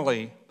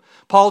family.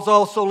 Paul's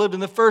also lived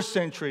in the 1st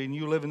century, and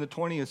you live in the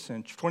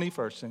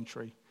 21st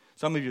century.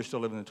 Some of you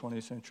still live in the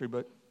 20th century,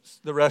 but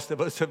the rest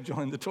of us have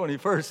joined the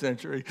 21st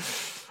century.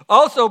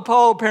 Also,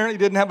 Paul apparently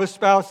didn't have a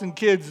spouse and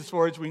kids, as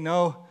far as we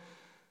know.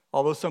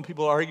 Although some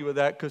people argue with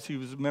that because he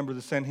was a member of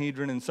the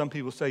Sanhedrin, and some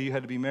people say you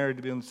had to be married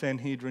to be on the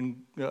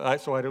Sanhedrin,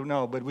 so I don't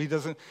know. But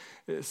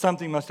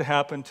something must have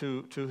happened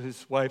to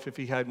his wife if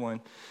he had one,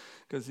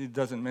 because he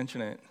doesn't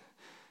mention it.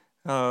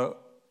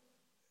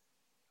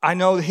 I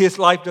know his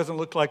life doesn't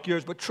look like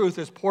yours, but truth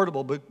is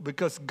portable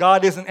because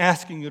God isn't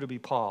asking you to be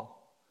Paul.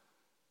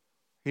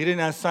 He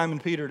didn't ask Simon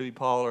Peter to be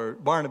Paul or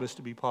Barnabas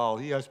to be Paul.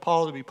 He asked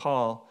Paul to be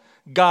Paul.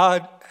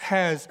 God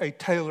has a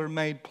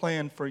tailor-made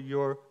plan for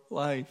your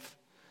life.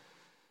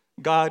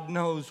 God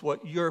knows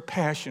what you're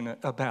passionate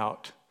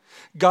about.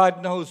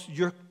 God knows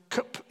your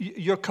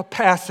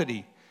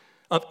capacity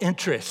of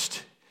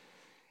interest.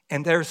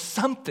 And there's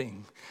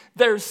something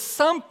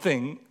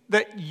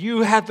that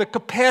you have the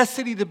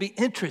capacity to be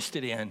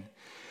interested in,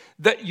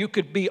 that you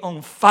could be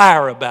on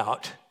fire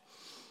about,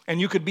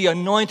 and you could be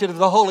anointed of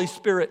the Holy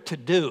Spirit to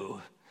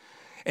do.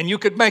 And you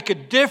could make a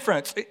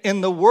difference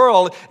in the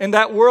world, and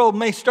that world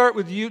may start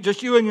with you,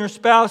 just you and your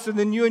spouse, and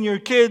then you and your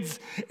kids,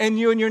 and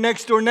you and your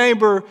next door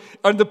neighbor,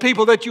 and the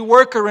people that you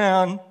work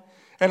around.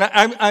 And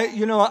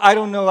I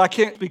don't know, I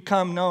can't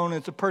become known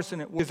as a person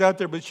that is out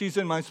there, but she's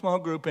in my small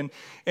group, and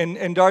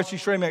Darcy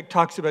Schramek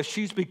talks about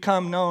she's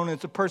become known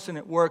as a person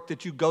at work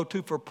that you go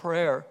to for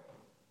prayer.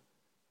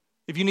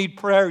 If you need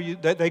prayer,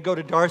 they go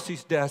to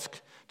Darcy's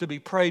desk to be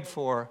prayed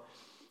for,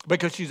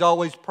 because she's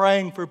always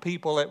praying for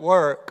people at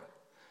work.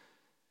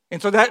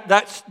 And so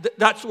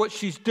that's what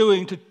she's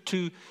doing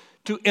to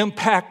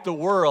impact the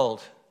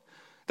world.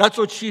 That's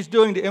what she's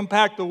doing to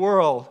impact the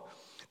world.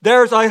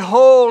 There's a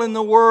hole in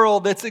the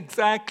world that's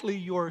exactly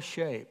your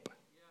shape.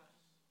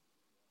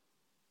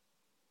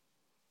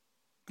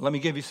 Let me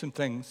give you some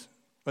things.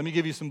 Let me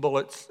give you some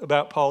bullets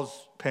about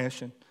Paul's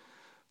passion.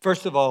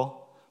 First of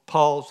all,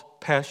 Paul's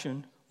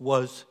passion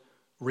was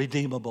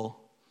redeemable.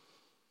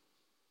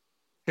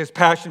 His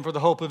passion for the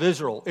hope of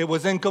Israel. It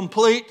was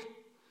incomplete.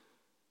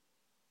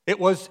 It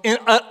was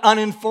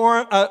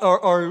uninformed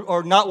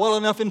or not well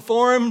enough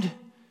informed.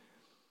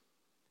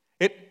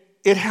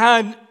 It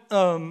had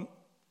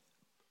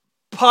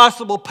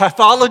possible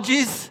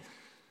pathologies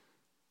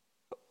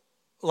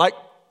like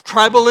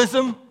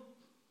tribalism,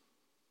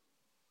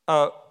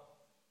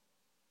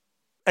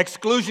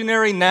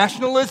 exclusionary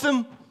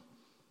nationalism,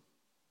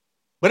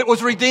 but it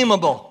was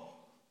redeemable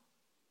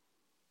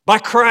by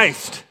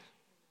Christ.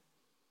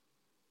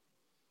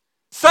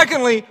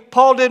 Secondly,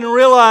 Paul didn't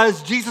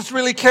realize Jesus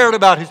really cared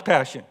about his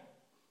passion.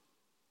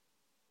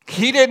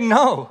 He didn't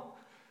know.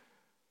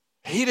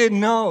 He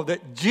didn't know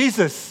that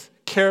Jesus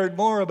cared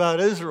more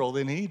about Israel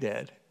than he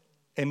did.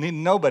 And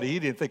he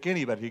didn't think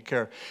anybody would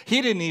care.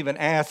 He didn't even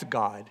ask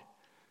God.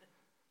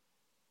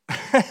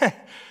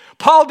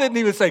 Paul didn't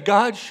even say,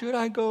 God, should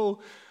I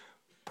go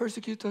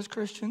persecute those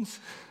Christians?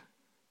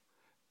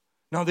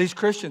 No, these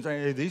Christians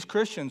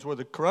were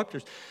the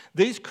corruptors.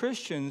 These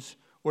Christians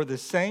were the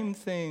same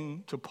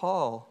thing to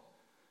Paul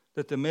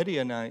that the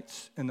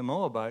Midianites and the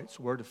Moabites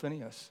were to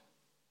Phinehas.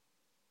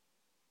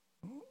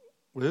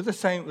 They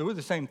were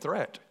the same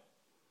threat.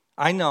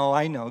 I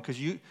know, because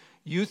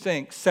you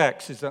think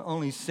sex is the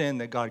only sin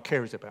that God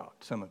cares about,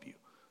 some of you.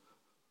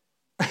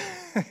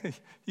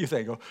 You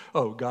think,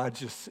 oh,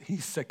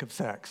 he's sick of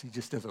sex. He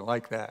just doesn't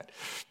like that.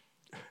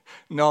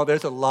 No,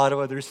 there's a lot of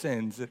other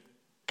sins that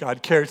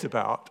God cares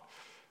about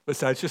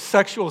besides just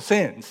sexual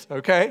sins,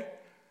 okay?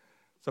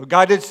 So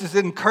God just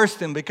didn't curse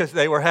them because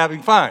they were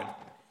having fun.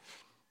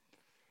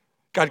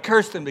 God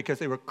cursed them because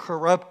they were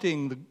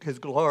corrupting His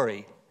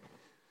glory.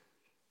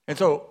 And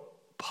so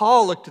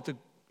Paul looked at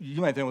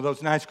you might think, well,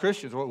 those nice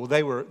Christians, well,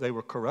 they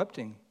were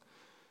corrupting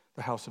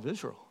the house of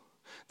Israel.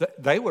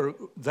 They were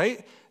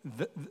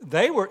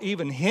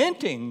even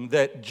hinting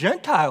that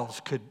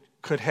Gentiles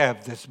could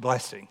have this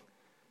blessing.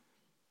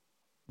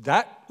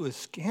 That was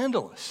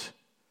scandalous.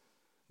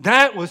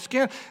 That was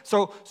scandalous.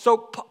 So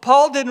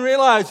Paul didn't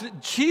realize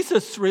that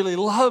Jesus really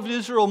loved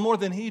Israel more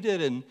than he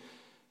did. And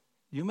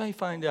you may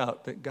find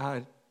out that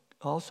God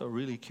also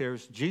really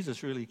cares,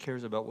 Jesus really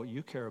cares about what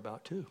you care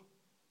about too.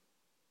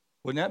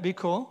 Wouldn't that be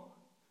cool?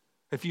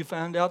 If you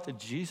found out that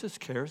Jesus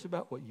cares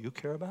about what you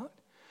care about,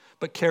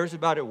 but cares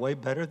about it way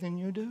better than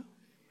you do?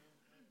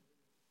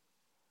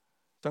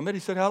 Somebody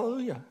said,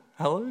 hallelujah,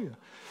 hallelujah.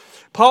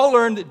 Paul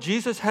learned that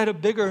Jesus had a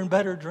bigger and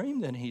better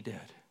dream than he did.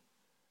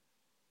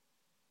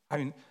 I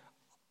mean,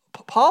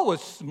 Paul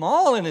was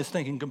small in his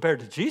thinking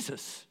compared to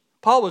Jesus.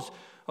 Paul was,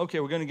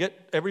 okay, we're going to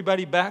get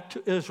everybody back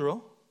to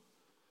Israel,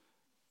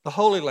 the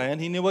Holy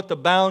Land. He knew what the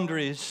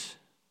boundaries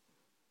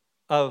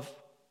of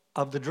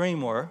the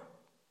dream were.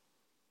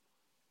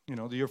 You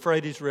know, the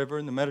Euphrates River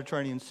and the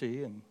Mediterranean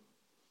Sea, and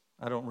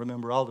I don't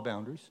remember all the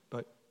boundaries,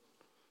 but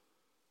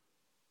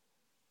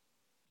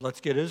let's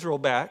get Israel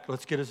back.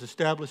 Let's get us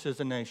established as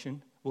a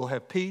nation. We'll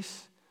have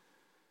peace.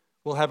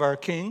 We'll have our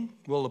king.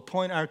 We'll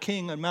appoint our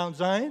king on Mount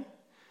Zion,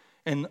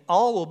 and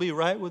all will be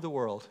right with the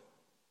world.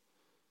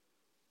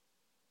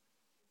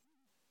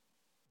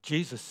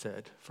 Jesus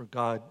said, for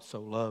God so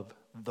loved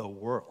the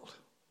world.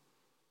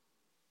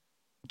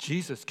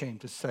 Jesus came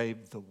to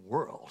save the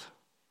world.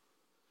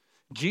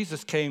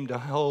 Jesus came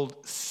to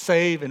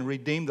save and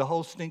redeem the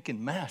whole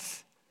stinking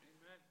mess.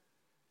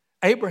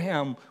 Amen.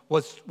 Abraham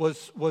was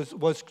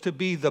to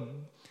be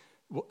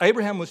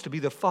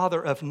the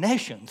father of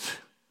nations.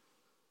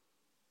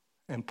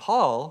 And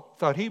Paul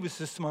thought he was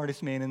the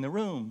smartest man in the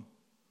room.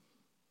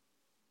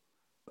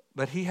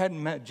 But he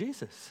hadn't met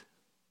Jesus.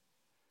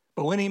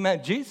 But when he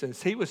met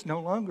Jesus, he was no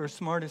longer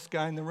smartest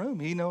guy in the room.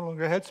 He no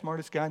longer had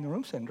smartest guy in the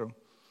room syndrome.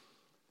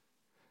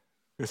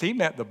 Because he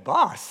met the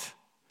boss.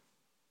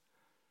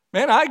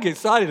 Man, I get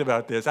excited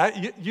about this.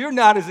 You're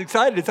not as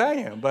excited as I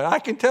am, but I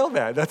can tell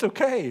that. That's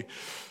okay.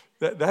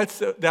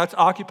 That's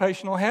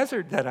occupational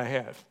hazard that I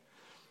have.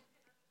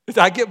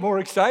 I get more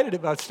excited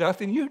about stuff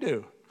than you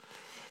do.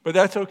 But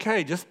that's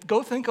okay. Just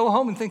go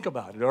home and think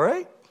about it, all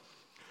right?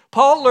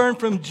 Paul learned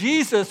from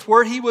Jesus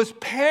where he was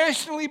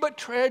passionately but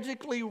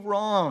tragically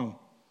wrong.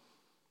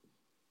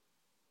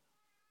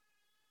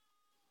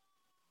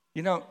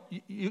 You know,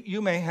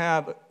 you may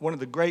have one of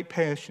the great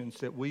passions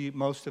that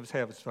most of us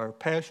have is our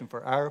passion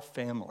for our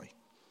family.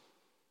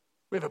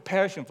 We have a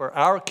passion for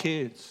our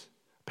kids,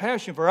 a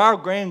passion for our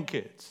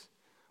grandkids,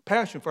 a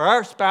passion for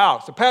our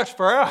spouse, a passion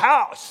for our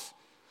house.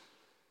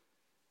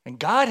 And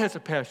God has a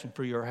passion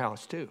for your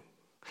house too.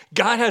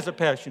 God has a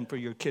passion for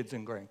your kids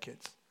and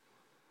grandkids.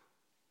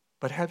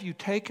 But have you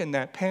taken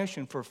that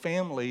passion for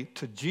family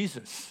to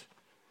Jesus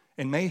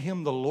and made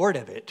him the Lord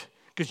of it?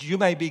 Because you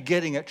may be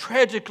getting it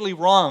tragically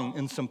wrong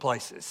in some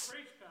places.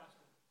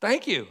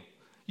 Thank you.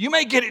 You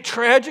may get it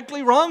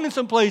tragically wrong in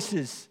some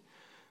places.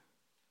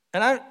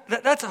 And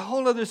that's a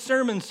whole other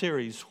sermon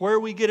series where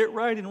we get it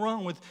right and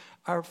wrong with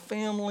our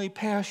family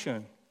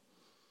passion.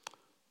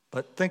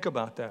 But think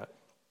about that.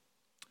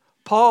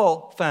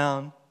 Paul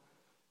found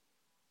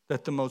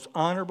that the most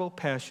honorable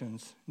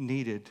passions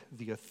needed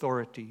the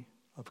authority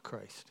of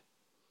Christ.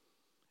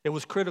 It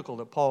was critical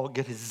that Paul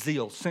get his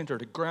zeal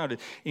centered and grounded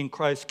in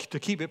Christ to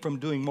keep it from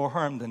doing more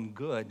harm than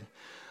good.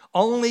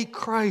 Only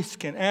Christ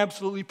can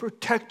absolutely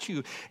protect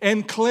you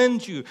and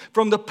cleanse you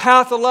from the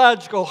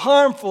pathological,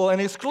 harmful, and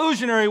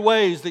exclusionary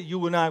ways that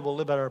you and I will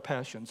live out our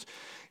passions.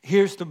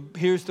 Here's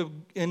the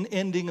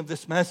ending of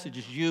this message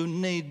is you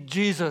need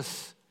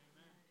Jesus.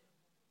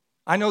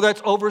 I know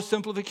that's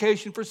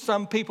oversimplification for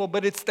some people,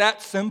 but it's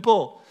that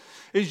simple.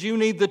 Is you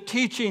need the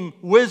teaching,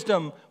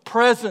 wisdom,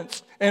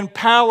 presence, and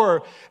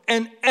power,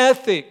 and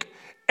ethic,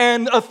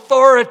 and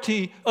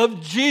authority of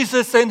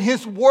Jesus and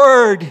His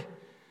Word,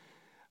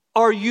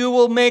 or you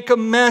will make a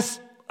mess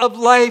of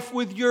life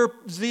with your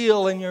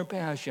zeal and your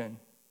passion.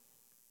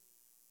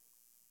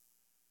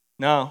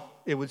 Now,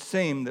 it would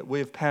seem that we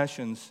have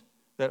passions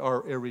that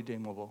are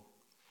irredeemable.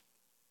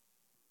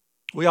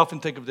 We often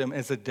think of them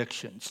as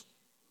addictions.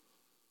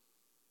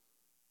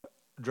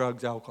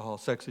 Drugs, alcohol,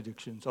 sex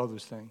addictions, all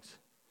those things.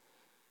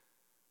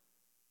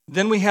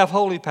 Then we have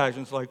holy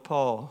passions like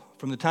Paul.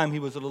 From the time he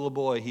was a little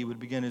boy, he would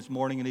begin his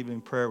morning and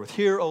evening prayer with,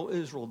 "Hear, O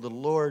Israel, the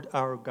Lord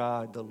our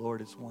God, the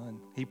Lord is one."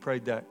 He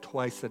prayed that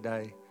twice a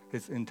day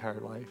his entire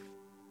life.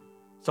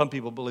 Some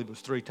people believe it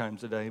was 3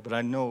 times a day, but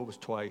I know it was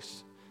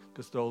twice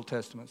because the Old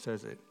Testament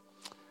says it.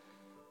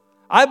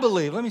 I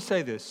believe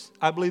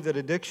that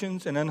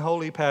addictions and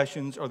unholy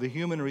passions are the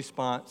human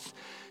response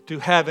to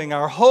having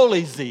our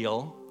holy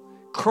zeal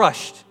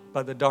crushed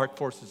by the dark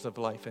forces of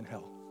life and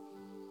hell.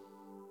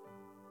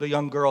 The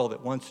young girl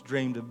that once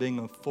dreamed of being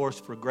a force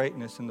for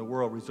greatness in the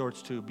world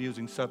resorts to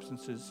abusing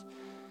substances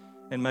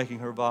and making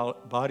her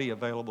body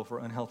available for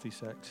unhealthy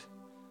sex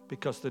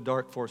because the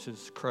dark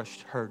forces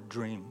crushed her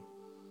dream.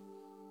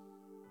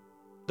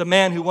 The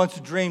man who once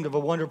dreamed of a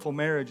wonderful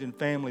marriage and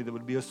family that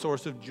would be a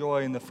source of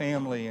joy in the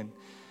family and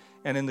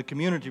in the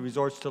community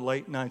resorts to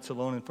late nights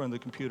alone in front of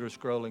the computer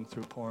scrolling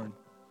through porn.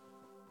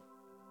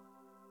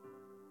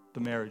 The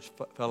marriage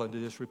fell into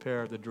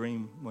disrepair. The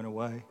dream went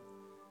away.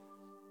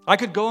 I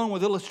could go on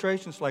with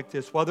illustrations like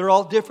this. While they're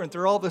all different,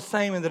 they're all the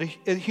same, and that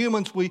as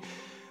humans,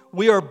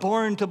 we are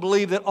born to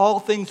believe that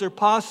all things are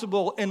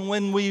possible, and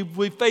when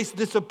we face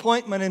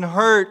disappointment and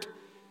hurt,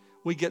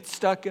 we get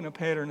stuck in a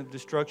pattern of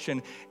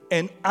destruction.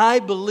 And I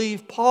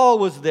believe Paul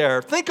was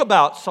there. Think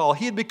about Saul.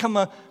 He had become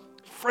a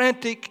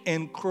frantic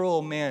and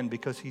cruel man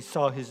because he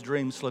saw his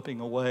dream slipping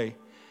away.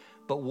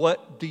 But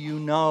what do you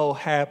know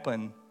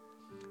happened?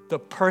 The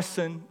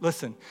person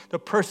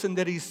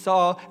that he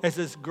saw as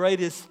his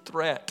greatest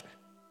threat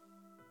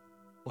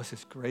was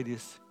his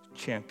greatest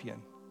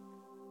champion.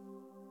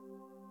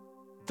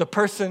 The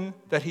person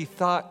that he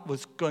thought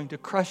was going to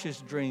crush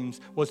his dreams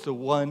was the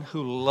one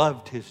who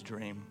loved his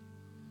dream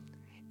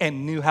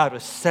and knew how to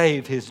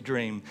save his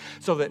dream,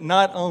 so that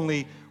not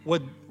only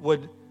would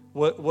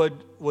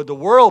the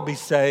world be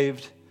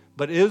saved,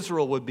 but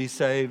Israel would be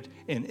saved,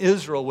 and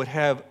Israel would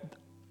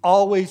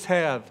always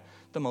have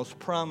the most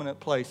prominent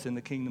place in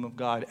the kingdom of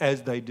God,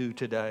 as they do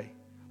today.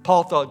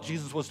 Paul thought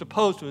Jesus was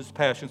opposed to his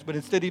passions, but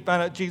instead he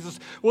found out Jesus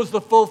was the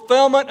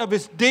fulfillment of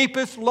his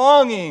deepest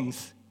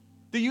longings.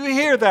 Do you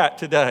hear that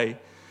today?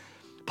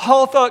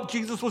 Paul thought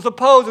Jesus was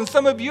opposed, and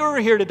some of you are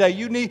here today.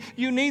 You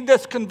need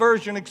this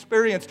conversion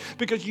experience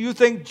because you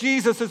think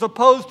Jesus is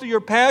opposed to your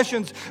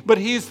passions, but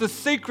he's the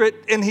secret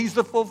and he's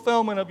the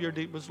fulfillment of your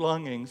deepest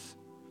longings.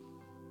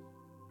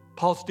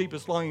 Paul's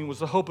deepest longing was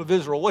the hope of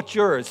Israel. What's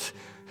yours?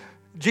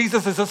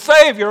 Jesus is a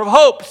Savior of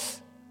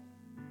hopes.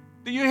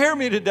 Do you hear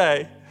me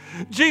today?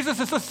 Jesus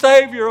is the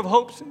Savior of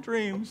hopes and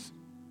dreams.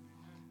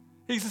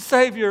 He's the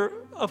Savior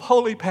of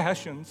holy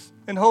passions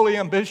and holy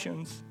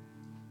ambitions.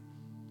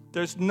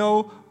 There's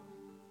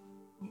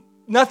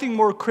nothing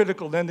more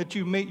critical than that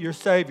you meet your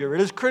Savior.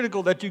 It is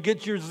critical that you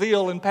get your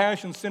zeal and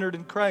passion centered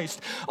in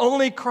Christ.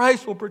 Only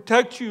Christ will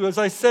protect you, as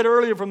I said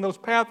earlier, from those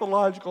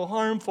pathological,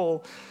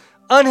 harmful,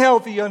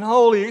 unhealthy,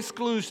 unholy,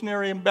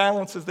 exclusionary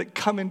imbalances that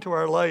come into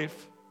our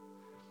life.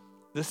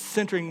 This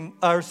centering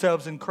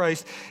ourselves in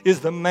Christ is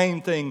the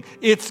main thing.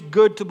 It's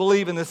good to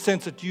believe in the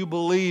sense that you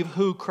believe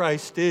who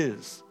Christ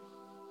is.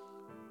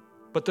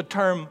 But the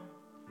term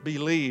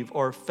believe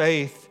or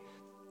faith,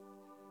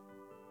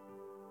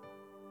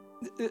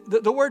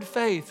 the word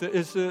faith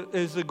is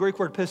the Greek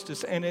word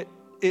pistis, and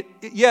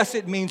yes,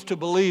 it means to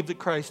believe that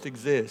Christ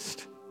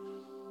exists.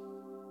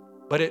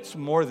 But it's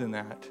more than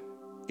that.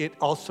 It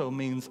also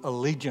means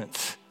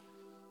allegiance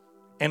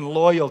and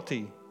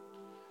loyalty.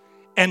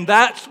 And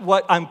that's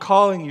what I'm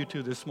calling you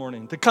to this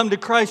morning, to come to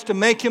Christ, to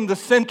make him the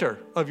center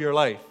of your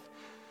life,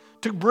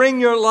 to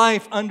bring your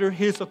life under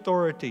his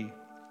authority.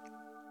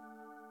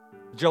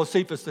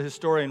 Josephus, the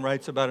historian,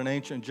 writes about an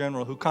ancient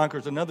general who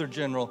conquers another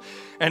general,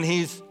 and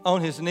he's on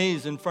his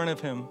knees in front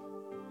of him,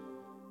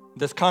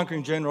 this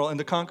conquering general and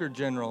the conquered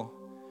general.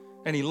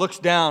 And he looks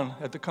down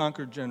at the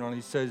conquered general and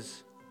he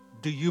says,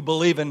 "Do you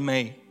believe in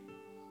me?"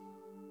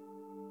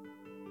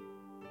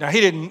 Now, he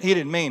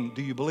didn't mean,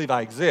 "Do you believe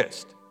I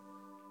exist?"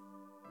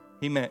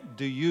 He meant,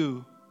 "Do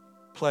you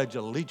pledge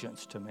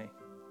allegiance to me?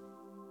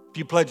 If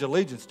you pledge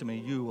allegiance to me,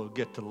 you will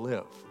get to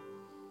live."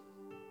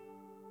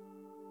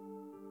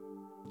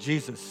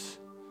 Jesus.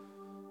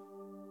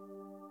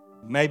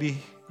 Maybe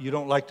you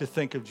don't like to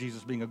think of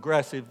Jesus being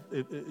aggressive.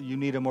 If you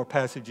need a more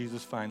passive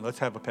Jesus, fine. Let's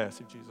have a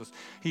passive Jesus.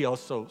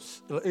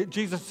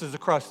 Jesus is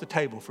across the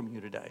table from you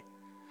today.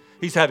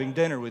 He's having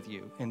dinner with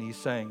you, and he's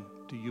saying,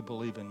 "Do you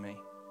believe in me?"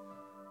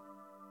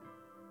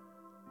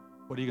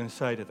 What are you going to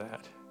say to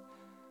that?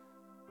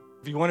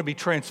 If you want to be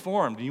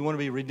transformed, you want to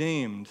be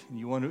redeemed, and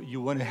you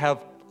want to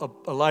have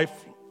a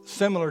life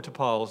similar to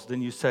Paul's,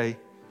 then you say,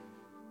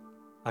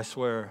 "I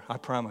swear, I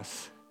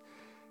promise.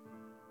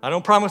 I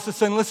don't promise a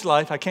sinless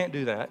life. I can't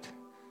do that.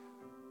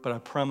 But I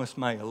promise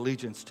my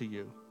allegiance to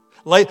you."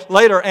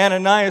 Later,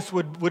 Ananias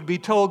would be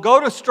told, "Go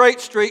to Straight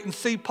Street and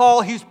see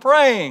Paul. He's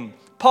praying."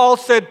 Paul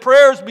said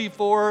prayers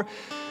before,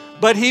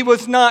 but he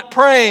was not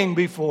praying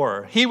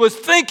before. He was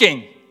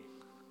thinking.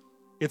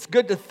 It's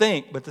good to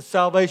think, but the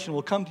salvation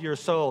will come to your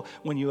soul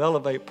when you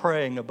elevate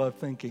praying above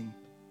thinking.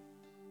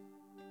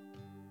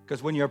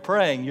 Because when you're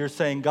praying, you're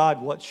saying,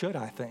 "God, what should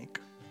I think?"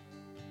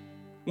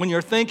 When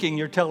you're thinking,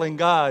 you're telling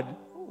God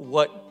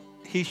what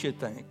he should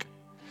think.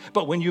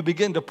 But when you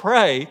begin to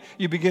pray,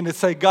 you begin to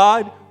say,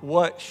 "God,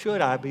 what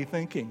should I be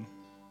thinking?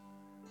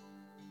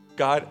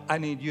 God, I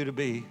need you to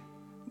be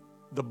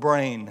the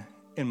brain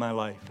in my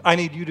life. I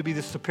need you to be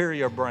the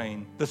superior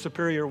brain, the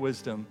superior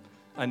wisdom.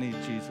 I need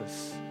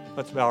Jesus."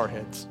 Let's bow our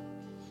heads.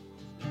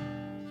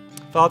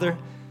 Father,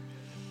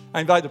 I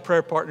invite the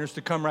prayer partners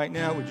to come right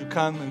now. Would you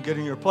come and get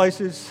in your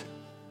places?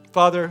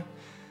 Father,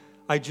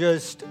 I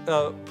just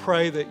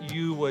pray that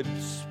you would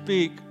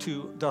speak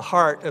to the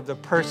heart of the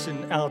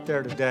person out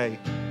there today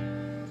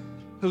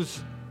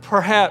who's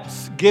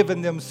perhaps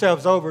given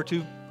themselves over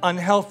to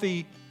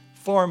unhealthy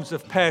forms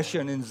of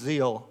passion and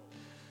zeal,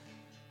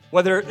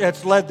 whether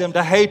it's led them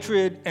to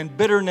hatred and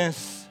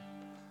bitterness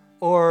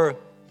or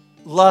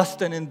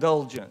lust and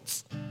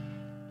indulgence.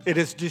 It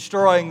is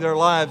destroying their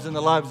lives and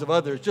the lives of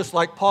others, just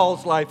like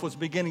Paul's life was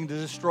beginning to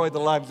destroy the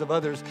lives of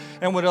others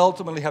and would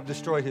ultimately have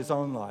destroyed his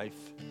own life.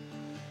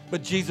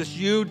 But Jesus,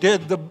 you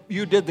did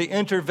the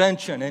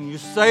intervention and you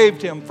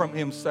saved him from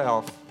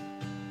himself.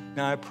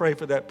 Now I pray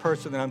for that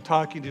person that I'm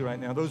talking to right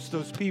now,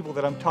 those people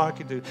that I'm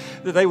talking to,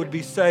 that they would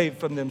be saved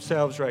from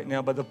themselves right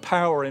now by the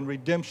power and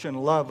redemption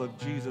love of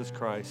Jesus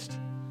Christ.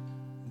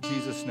 In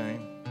Jesus'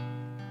 name.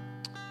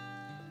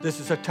 This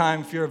is a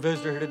time, if you're a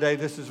visitor here today,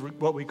 this is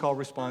what we call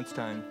response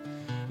time.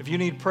 If you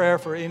need prayer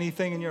for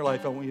anything in your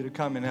life, I want you to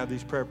come and have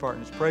these prayer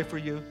partners pray for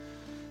you.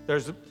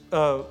 There's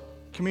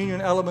communion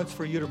elements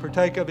for you to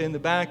partake of in the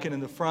back and in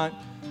the front.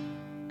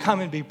 Come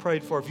and be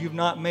prayed for. If you've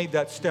not made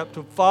that step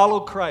to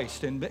follow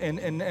Christ and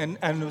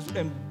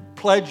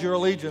pledge your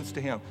allegiance to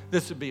him,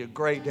 this would be a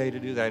great day to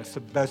do that. It's the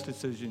best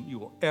decision you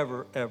will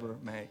ever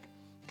make.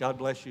 God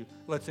bless you.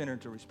 Let's enter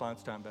into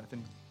response time,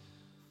 Bethany.